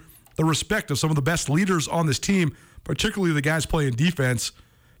capture the respect of some of the best leaders on this team, particularly the guys playing defense.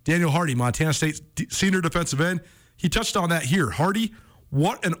 Daniel Hardy, Montana State's senior defensive end, he touched on that here. Hardy,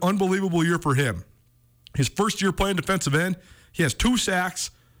 what an unbelievable year for him. His first year playing defensive end, he has 2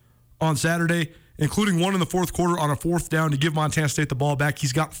 sacks on Saturday, including one in the fourth quarter on a 4th down to give Montana State the ball back.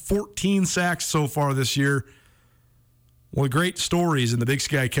 He's got 14 sacks so far this year. One of the great stories in the Big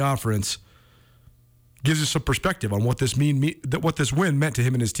Sky Conference. Gives you some perspective on what this win meant to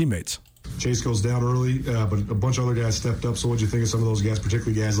him and his teammates. Chase goes down early, but a bunch of other guys stepped up. So what do you think of some of those guys,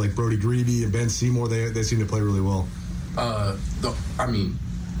 particularly guys like Brody Greavy and Ben Seymour? They seem to play really well.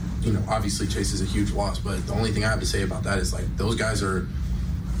 Obviously Chase is a huge loss, but the only thing I have to say about that is, those guys are,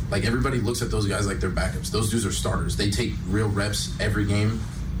 everybody looks at those guys like they're backups. Those dudes are starters. They take real reps every game.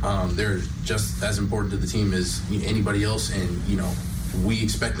 They're just as important to the team as anybody else, and, we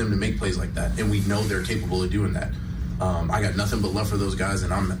expect them to make plays like that, and we know they're capable of doing that. I got nothing but love for those guys,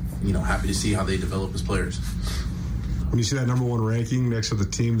 and I'm, happy to see how they develop as players. When you see that number 1 ranking next to the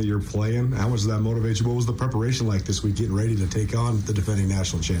team that you're playing, how much does that motivate you? What was the preparation like this week getting ready to take on the defending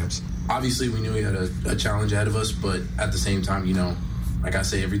national champs? Obviously, we knew we had a challenge ahead of us, but at the same time, like I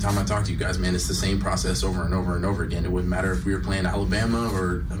say every time I talk to you guys, man, it's the same process over and over and over again. It wouldn't matter if we were playing Alabama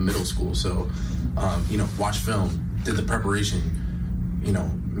or a middle school. So, watch film, did the preparation,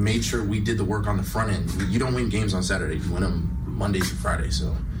 made sure we did the work on the front end. You don't win games on Saturday. You win them Mondays and Fridays.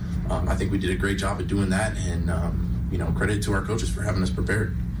 So I think we did a great job of doing that, and, credit to our coaches for having us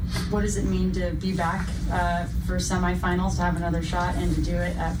prepared. What does it mean to be back for semifinals, to have another shot, and to do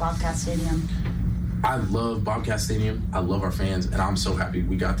it at Bobcat Stadium? I love Bobcat Stadium. I love our fans, and I'm so happy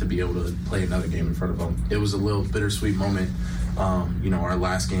we got to be able to play another game in front of them. It was a little bittersweet moment, our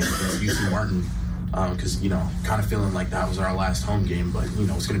last game against UC Martin, because, kind of feeling like that was our last home game. But,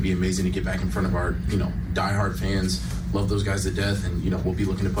 it's going to be amazing to get back in front of our, diehard fans. Love those guys to death, and, we'll be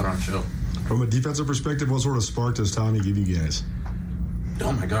looking to put on a show. From a defensive perspective, what sort of spark does Tommy give you guys?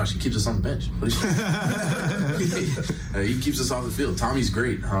 Oh my gosh, he keeps us on the bench. He keeps us off the field. Tommy's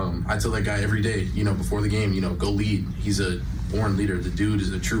great. I tell that guy every day, before the game, go lead. He's a born leader. The dude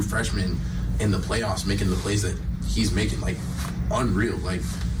is a true freshman in the playoffs, making the plays that he's making, unreal.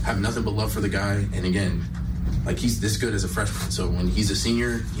 Have nothing but love for the guy. And again, he's this good as a freshman. So when he's a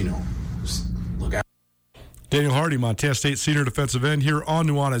senior, just look out. Daniel Hardy, Montana State senior defensive end, here on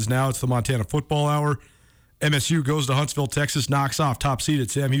Nuanez Now. It's the Montana Football Hour. MSU goes to Huntsville, Texas, knocks off top-seeded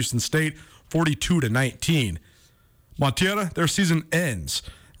Sam Houston State, 42-19. Montana, their season ends.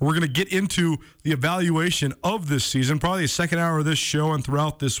 We're going to get into the evaluation of this season, probably the second hour of this show and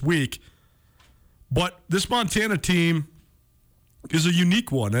throughout this week. But this Montana team is a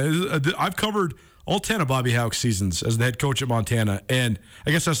unique one. I've covered all 10 of Bobby Hauck's seasons as the head coach at Montana, and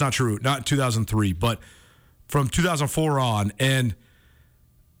I guess that's not true, not in 2003, but from 2004 on. And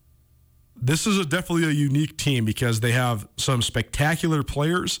this is definitely a unique team because they have some spectacular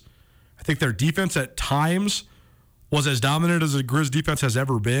players. I think their defense at times was as dominant as the Grizz defense has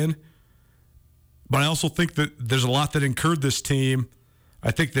ever been. But I also think that there's a lot that incurred this team.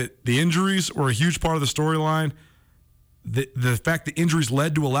 I think that the injuries were a huge part of the storyline. The fact that injuries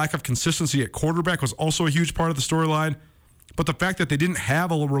led to a lack of consistency at quarterback was also a huge part of the storyline. But the fact that they didn't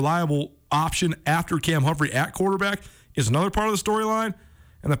have a reliable option after Cam Humphrey at quarterback is another part of the storyline.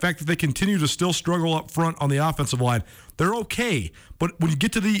 And the fact that they continue to still struggle up front on the offensive line. They're okay, but when you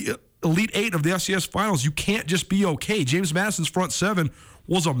get to the Elite Eight of the FCS Finals, you can't just be okay. James Madison's front seven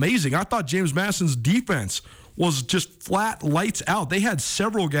was amazing. I thought James Madison's defense was just flat lights out. They had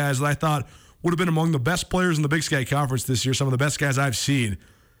several guys that I thought would have been among the best players in the Big Sky Conference this year, some of the best guys I've seen.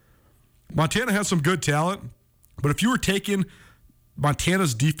 Montana has some good talent, but if you were taking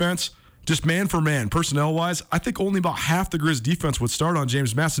Montana's defense just man for man, personnel-wise, I think only about half the Grizz defense would start on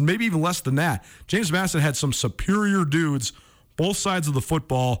James Madison, maybe even less than that. James Madison had some superior dudes, both sides of the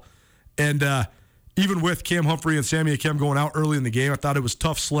football, and even with Cam Humphrey and Sammy Akem going out early in the game, I thought it was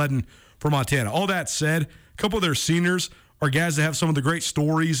tough sledding for Montana. All that said, a couple of their seniors are guys that have some of the great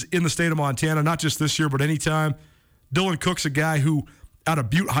stories in the state of Montana, not just this year, but anytime. Dylan Cook's a guy who, out of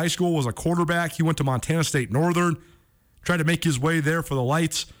Butte High School, was a quarterback. He went to Montana State Northern, tried to make his way there for the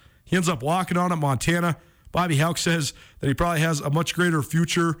Lights. He ends up walking on at Montana. Bobby Hauck says that he probably has a much greater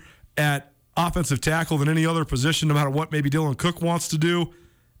future at offensive tackle than any other position, no matter what maybe Dylan Cook wants to do.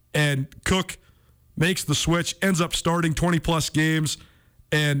 And Cook makes the switch, ends up starting 20-plus games,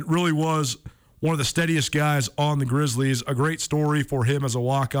 and really was one of the steadiest guys on the Grizzlies. A great story for him as a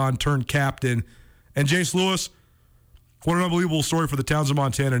walk-on turned captain. And Jace Lewis, what an unbelievable story for the Townsend,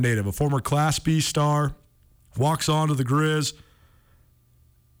 Montana native. A former Class B star, walks on to the Grizz,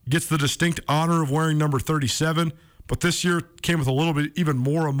 gets the distinct honor of wearing number 37, but this year came with a little bit even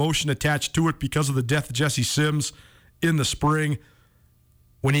more emotion attached to it because of the death of Jesse Sims in the spring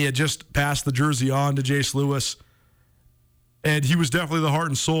when he had just passed the jersey on to Jace Lewis. And he was definitely the heart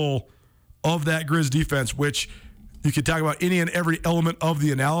and soul of that Grizz defense, which you could talk about any and every element of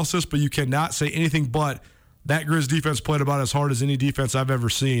the analysis, but you cannot say anything but that Grizz defense played about as hard as any defense I've ever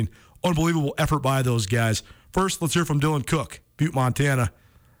seen. Unbelievable effort by those guys. First, let's hear from Dylan Cook, Butte, Montana,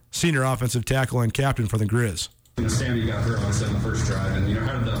 senior offensive tackle and captain for the Grizz. Sammy got hurt, like I said, in the first drive, and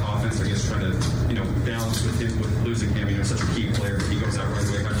how did the offense, I guess, try to balance with him with losing him? Such a key player, but he goes out right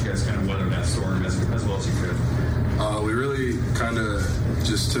away. How did you guys kind of weather that storm as well as you could? We really kind of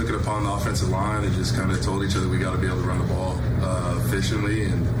just took it upon the offensive line and just kind of told each other we got to be able to run the ball efficiently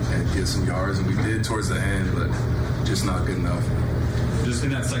and get some yards, and we did towards the end, but just not good enough. Just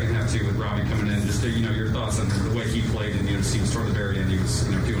in that second half too, with Robbie coming in, just your thoughts on the way he played, and it seems toward the very end he was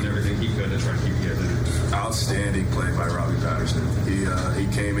doing everything he could to try to keep you guys in it. Outstanding play by Robbie Patterson. He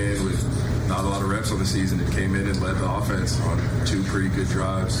came in with not a lot of reps on the season and came in and led the offense on two pretty good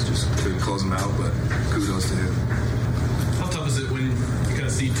drives. Just couldn't close them out, but kudos to him. How tough is it when you kind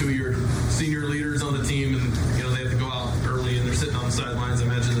of see two of your senior leaders on the team and they have to go out early and they're sitting on the sidelines? I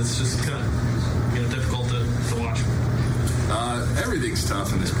imagine it's just kind of difficult to watch. Everything's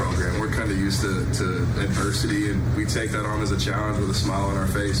tough in this program. We're kind of used to adversity, and we take that on as a challenge with a smile on our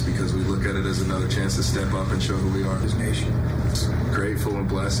face because we look at it as another chance to step up and show who we are as a nation. Grateful and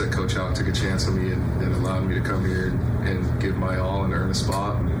blessed that Coach Hauck took a chance on me and allowed me to come here and give my all and earn a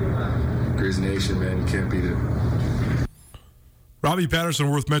spot. Grizz Nation, man, you can't beat it. Robbie Patterson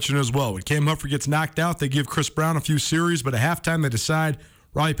worth mentioning as well. When Cam Humphrey gets knocked out, they give Chris Brown a few series, but at halftime they decide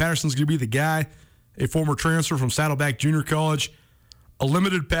Robbie Patterson's going to be the guy. A former transfer from Saddleback Junior College. A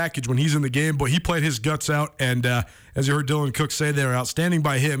limited package when he's in the game, but he played his guts out, and as you heard Dylan Cook say, they were outstanding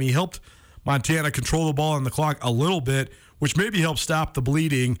by him. He helped Montana control the ball and the clock a little bit, which maybe helped stop the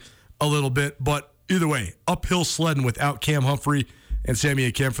bleeding a little bit, but either way, uphill sledding without Cam Humphrey and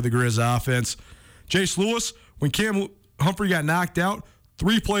Sammy Akem for the Grizz offense. Jace Lewis, when Cam Humphrey got knocked out,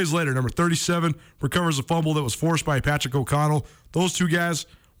 3 plays later, number 37 recovers a fumble that was forced by Patrick O'Connell. Those two guys,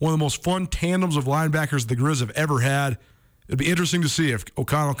 one of the most fun tandems of linebackers the Grizz have ever had. It'd be interesting to see if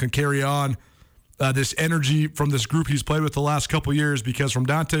O'Connell can carry on this energy from this group he's played with the last couple years, because from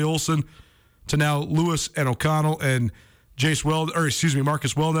Dante Olson to now Lewis and O'Connell and Marcus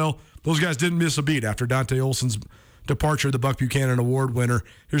Wellnell. Those guys didn't miss a beat after Dante Olson's departure, the Buck Buchanan Award winner.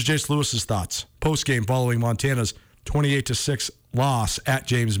 Here's Jace Lewis's thoughts post-game following Montana's 28-6 loss at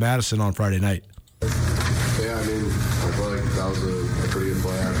James Madison on Friday night. Yeah, I feel like that was a pretty good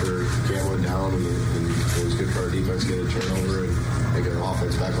play after Cam went down, and it was good for our defense to get a turnover and get our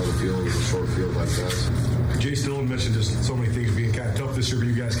offense back on the field with a short field like that. Jay Stillman mentioned just so many things being kind of tough this year, but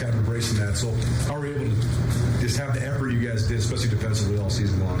you guys kind of embracing that. So how are you able to just have the effort you guys did, especially defensively, all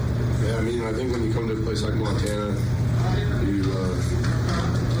season long? Yeah, I think when you come to a place like Montana, you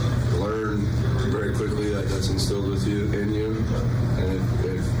learn very quickly that that's instilled in you. And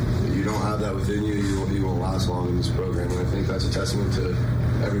if you don't have that within you, you won't last long in this program. And I think that's a testament to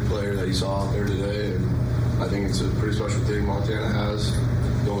every player that you saw out there today. And I think it's a pretty special thing Montana has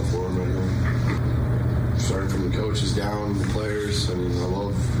going for them right now. Starting from the coaches down, the players. I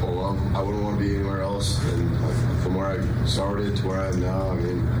wouldn't want to be anywhere else. And from where I started to where I am now,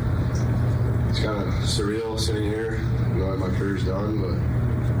 it's kind of surreal sitting here, knowing my career's done, but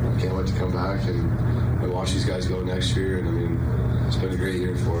I can't wait to come back and watch these guys go next year. And it's been a great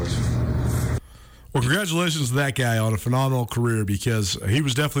year for us. Well, congratulations to that guy on a phenomenal career, because he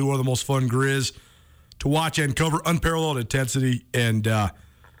was definitely one of the most fun Grizz to watch and cover, unparalleled intensity, and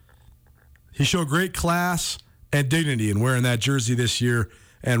he showed great class and dignity in wearing that jersey this year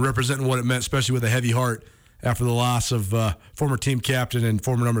and representing what it meant, especially with a heavy heart after the loss of former team captain and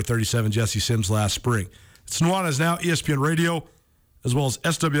former number 37 Jesse Sims last spring. It's Nuanez Now, ESPN Radio, as well as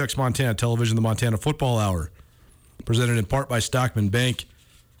SWX Montana Television, the Montana Football Hour, presented in part by Stockman Bank.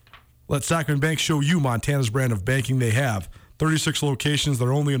 Let Stockman Bank show you Montana's brand of banking. They have 36 locations.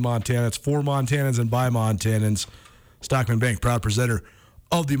 They're only in Montana. It's for Montanans and by Montanans. Stockman Bank, proud presenter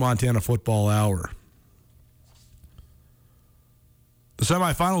of the Montana Football Hour. The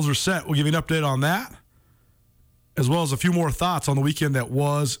semifinals are set. We'll give you an update on that, as well as a few more thoughts on the weekend that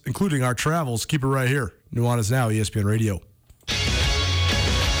was, including our travels. Keep it right here. Nuanez Now, ESPN Radio.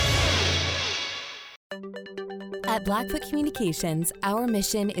 At Blackfoot Communications, our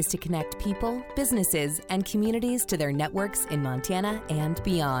mission is to connect people, businesses, and communities to their networks in Montana and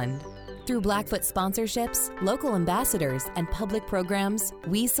beyond. Through Blackfoot sponsorships, local ambassadors, and public programs,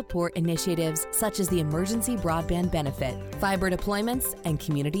 we support initiatives such as the Emergency Broadband Benefit, fiber deployments, and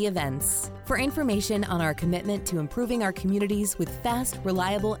community events. For information on our commitment to improving our communities with fast,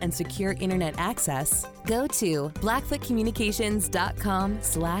 reliable, and secure internet access, go to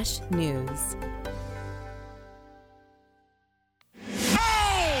blackfootcommunications.com/news.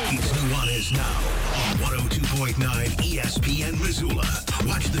 It's Nuanez Now on 102.9 ESPN Missoula.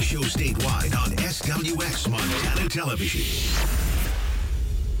 Watch the show statewide on SWX Montana Television.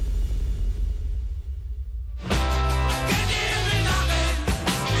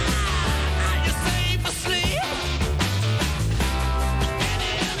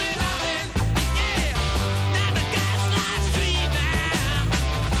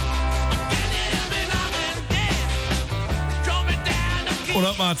 What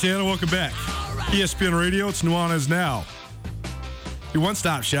up, Montana? Welcome back. ESPN Radio, it's Nuanez Now. Your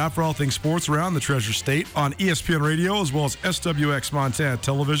one-stop shop for all things sports around the Treasure State on ESPN Radio, as well as SWX Montana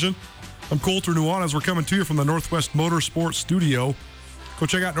Television. I'm Colter Nuanez. We're coming to you from the Northwest Motorsport Studio. Go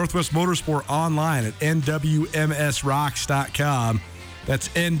check out Northwest Motorsport online at nwmsrocks.com. That's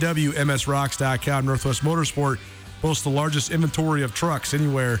nwmsrocks.com. Northwest Motorsport boasts the largest inventory of trucks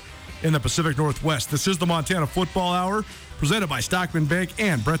anywhere in the Pacific Northwest. This is the Montana Football Hour, presented by Stockman Bank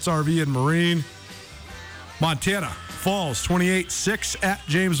and Brett's RV and Marine. Montana falls 28-6 at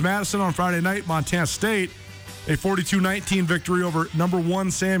James Madison on Friday night. Montana State, a 42-19 victory over number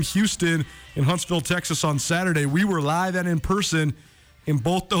 1 Sam Houston in Huntsville, Texas on Saturday. We were live and in person in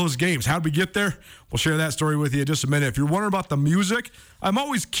both those games. How'd we get there? We'll share that story with you in just a minute. If you're wondering about the music, I'm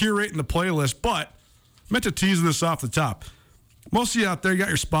always curating the playlist, but I meant to tease this off the top. Most of you out there, you got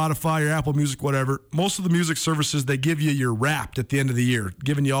your Spotify, your Apple Music, whatever. Most of the music services, they give you your Wrapped at the end of the year,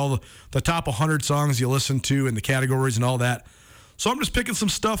 giving you all the top 100 songs you listen to and the categories and all that. So I'm just picking some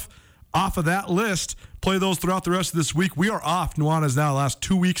stuff off of that list, play those throughout the rest of this week. We are off Nuanez Now the last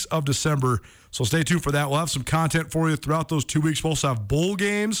 2 weeks of December, so stay tuned for that. We'll have some content for you throughout those 2 weeks. We'll also have bowl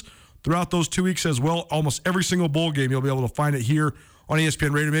games throughout those 2 weeks as well. Almost every single bowl game, you'll be able to find it here on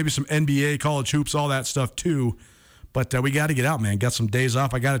ESPN Radio, maybe some NBA, college hoops, all that stuff too. But we got to get out, man. Got some days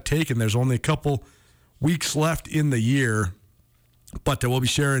off I got to take, and there's only a couple weeks left in the year. But we'll be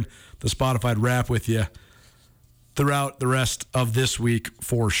sharing the Spotify Wrap with you throughout the rest of this week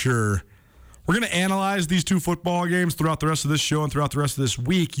for sure. We're going to analyze these two football games throughout the rest of this show and throughout the rest of this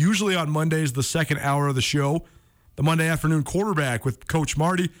week. Usually on Mondays, the second hour of the show, the Monday afternoon quarterback with Coach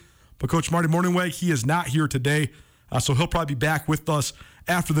Marty. But Coach Marty Mornhinweg, he is not here today, so he'll probably be back with us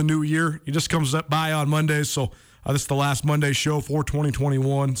after the new year. He just comes by on Mondays, so this is the last Monday show for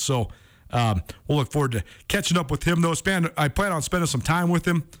 2021. So we'll look forward to catching up with him, though. I plan on spending some time with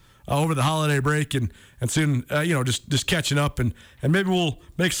him over the holiday break and seeing, just catching up, and maybe we'll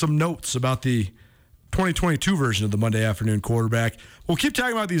make some notes about the 2022 version of the Monday afternoon quarterback. We'll keep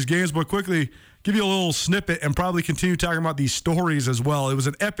talking about these games, but quickly give you a little snippet and probably continue talking about these stories as well. It was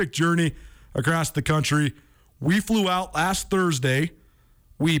an epic journey across the country. We flew out last Thursday.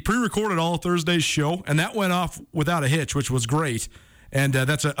 We pre-recorded all of Thursday's show, and that went off without a hitch, which was great. And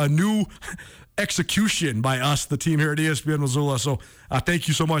that's a new execution by us, the team here at ESPN Missoula. So thank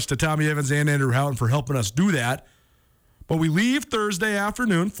you so much to Tommy Evans and Andrew Houghton for helping us do that. But we leave Thursday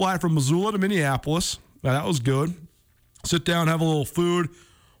afternoon, fly from Missoula to Minneapolis. Now, that was good. Sit down, have a little food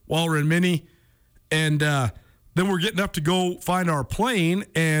while we're in Minnie. And then we're getting up to go find our plane.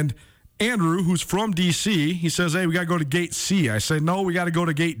 And Andrew, who's from D.C., he says, hey, we got to go to Gate C. I say, no, we got to go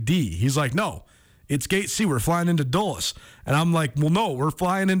to Gate D. He's like, no, it's Gate C. We're flying into Dulles. And I'm like, well, no, we're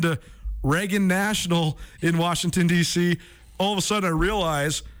flying into Reagan National in Washington, D.C. All of a sudden, I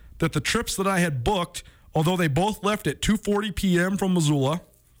realize that the trips that I had booked, although they both left at 2:40 p.m. from Missoula,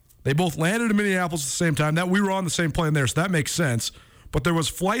 they both landed in Minneapolis at the same time. That we were on the same plane there, so that makes sense. But there was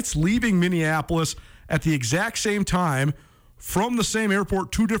flights leaving Minneapolis at the exact same time from the same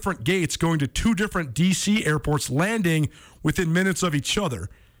airport, two different gates, going to two different D.C. airports, landing within minutes of each other.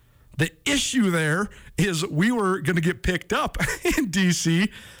 The issue there is we were going to get picked up in D.C.,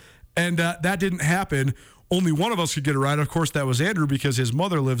 and that didn't happen. Only one of us could get a ride. Of course, that was Andrew because his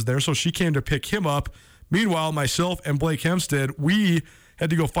mother lives there, so she came to pick him up. Meanwhile, myself and Blake Hempstead, we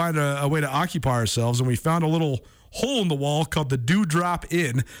had to go find a way to occupy ourselves, and we found a little hole in the wall called the Dewdrop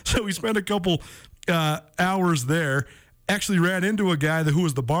Inn. So we spent a couple hours there. Actually ran into a guy who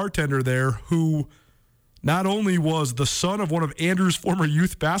was the bartender there, who not only was the son of one of Andrew's former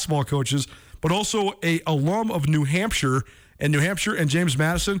youth basketball coaches, but also a alum of New Hampshire. And New Hampshire and James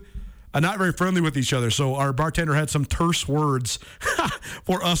Madison are not very friendly with each other. So our bartender had some terse words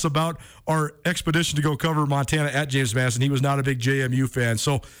for us about our expedition to go cover Montana at James Madison. He was not a big JMU fan.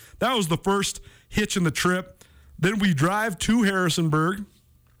 So that was the first hitch in the trip. Then we drive to Harrisonburg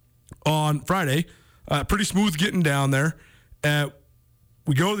on Friday. Pretty smooth getting down there.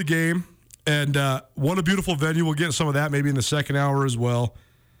 We go to the game, and what a beautiful venue. We'll get into some of that maybe in the second hour as well.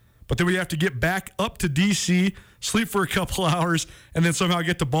 But then we have to get back up to D.C., sleep for a couple hours, and then somehow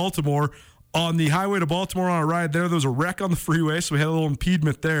get to Baltimore. On the highway to Baltimore on a ride there was a wreck on the freeway, so we had a little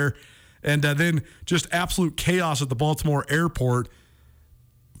impediment there. And then just absolute chaos at the Baltimore airport.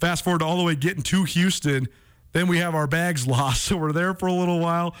 Fast forward to all the way getting to Houston. Then we have our bags lost, so we're there for a little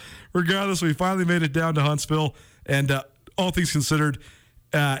while. Regardless, we finally made it down to Huntsville, and all things considered,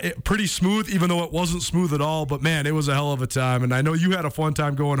 pretty smooth, even though it wasn't smooth at all. But, man, it was a hell of a time, and I know you had a fun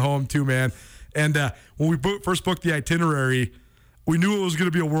time going home too, man. And when we first booked the itinerary, we knew it was going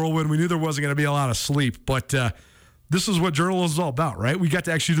to be a whirlwind. We knew there wasn't going to be a lot of sleep, but this is what journalism is all about, right? We got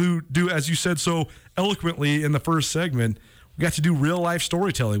to actually do, as you said so eloquently in the first segment, we got to do real-life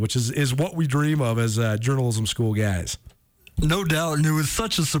storytelling, which is what we dream of as journalism school guys. No doubt, and it was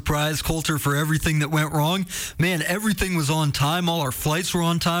such a surprise, Coulter, for everything that went wrong. Man, everything was on time. All our flights were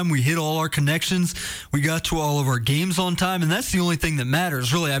on time. We hit all our connections. We got to all of our games on time, and that's the only thing that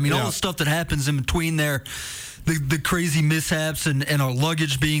matters, really. I mean, all the stuff that happens in between there, the crazy mishaps and our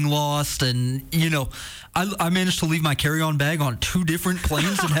luggage being lost, and, I managed to leave my carry-on bag on two different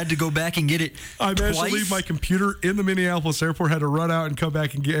planes and had to go back and get it I managed to leave my computer in the Minneapolis airport, had to run out and come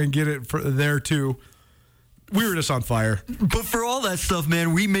back and get it there, too. We were just on fire. But for all that stuff,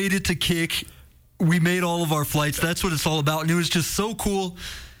 man, we made it to kick. We made all of our flights. That's what it's all about. And it was just so cool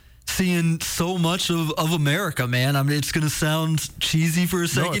seeing so much of America, man. I mean, it's going to sound cheesy for a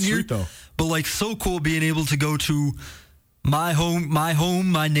second it's here. Sweet, though. But, so cool being able to go to my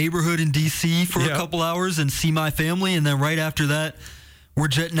neighborhood in D.C. for a couple hours and see my family. And then right after that, we're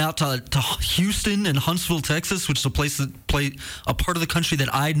jetting out to Houston and Huntsville, Texas, which is a place a part of the country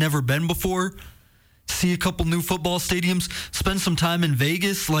that I'd never been before. See a couple new football stadiums, spend some time in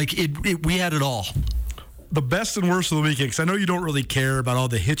Vegas. We had it all. The best and worst of the weekend, because I know you don't really care about all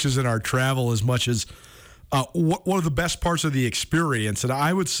the hitches in our travel as much as what are the best parts of the experience. And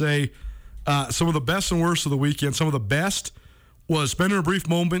I would say some of the best and worst of the weekend, some of the best was spending a brief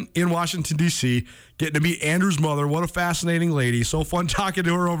moment in Washington, D.C., getting to meet Andrew's mother. What a fascinating lady. So fun talking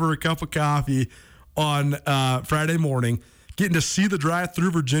to her over a cup of coffee on Friday morning. Getting to see the drive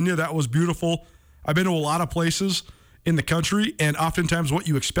through Virginia, that was beautiful. I've been to a lot of places in the country, and oftentimes what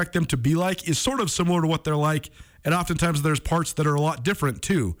you expect them to be like is sort of similar to what they're like, and oftentimes there's parts that are a lot different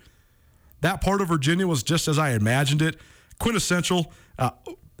too. That part of Virginia was just as I imagined it. Quintessential,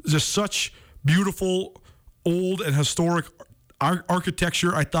 just such beautiful, old and historic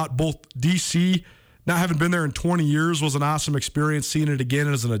architecture. I thought both D.C., not having been there in 20 years, was an awesome experience, seeing it again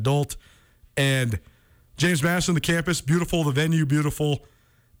as an adult. And James Madison, the campus, beautiful. The venue, beautiful.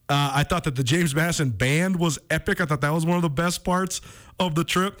 I thought that the James Madison band was epic. I thought that was one of the best parts of the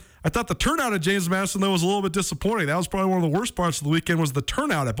trip. I thought the turnout at James Madison, though, was a little bit disappointing. That was probably one of the worst parts of the weekend, was the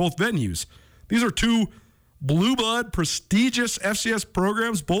turnout at both venues. These are two blue blood, prestigious FCS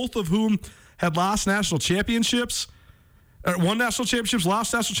programs, both of whom had lost national championships. Won national championships,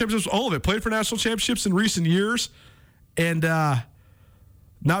 lost national championships, all of it. Played for national championships in recent years. And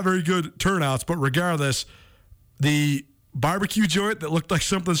not very good turnouts. But regardless, the barbecue joint that looked like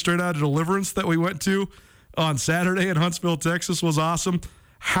something straight out of Deliverance that we went to on Saturday in Huntsville, Texas was awesome.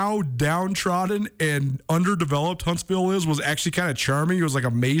 How downtrodden and underdeveloped Huntsville is was actually kind of charming. It was like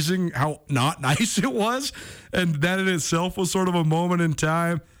amazing how not nice it was. And that in itself was sort of a moment in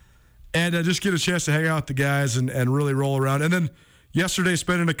time. And just get a chance to hang out with the guys and really roll around. And then yesterday,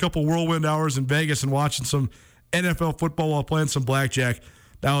 spending a couple whirlwind hours in Vegas and watching some NFL football while playing some blackjack.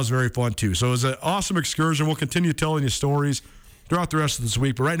 That was very fun, too. So it was an awesome excursion. We'll continue telling you stories throughout the rest of this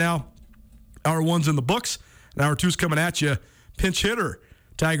week. But right now, hour one's in the books, and hour two's coming at you. Pinch hitter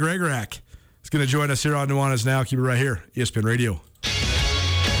Ty Gregorak is going to join us here on Nuanez Now. Keep it right here, ESPN Radio.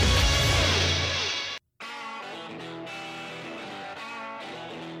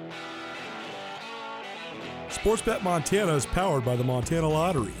 Sportsbet Montana is powered by the Montana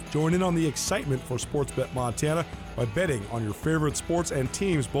Lottery. Join in on the excitement for Sportsbet Montana by betting on your favorite sports and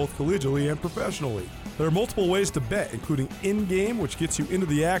teams both collegially and professionally. There are multiple ways to bet, including in-game, which gets you into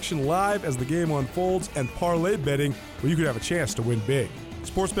the action live as the game unfolds, and parlay betting, where you could have a chance to win big.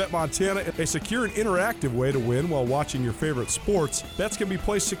 Sportsbet Montana, a secure and interactive way to win while watching your favorite sports. Bets can be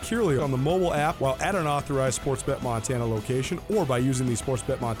placed securely on the mobile app while at an authorized Sportsbet Montana location or by using the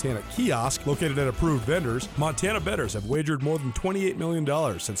Sportsbet Montana kiosk located at approved vendors. Montana bettors have wagered more than $28 million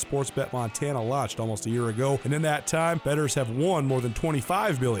since Sportsbet Montana launched almost a year ago, and in that time, bettors have won more than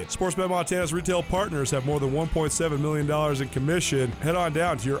 $25 million. Sportsbet Montana's retail partners have more than $1.7 million in commission. Head on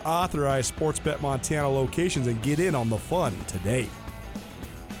down to your authorized Sportsbet Montana locations and get in on the fun today.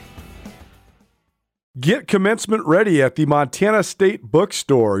 Get commencement ready at the Montana State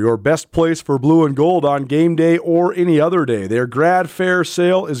Bookstore, your best place for blue and gold on game day or any other day. Their grad fair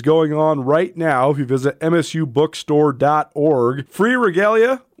sale is going on right now if you visit msubookstore.org. Free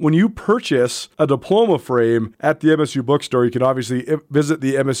regalia when you purchase a diploma frame at the MSU Bookstore. You can obviously visit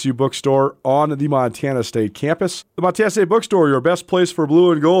the MSU Bookstore on the Montana State campus. The Montana State Bookstore, your best place for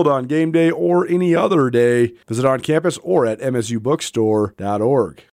blue and gold on game day or any other day. Visit on campus or at msubookstore.org.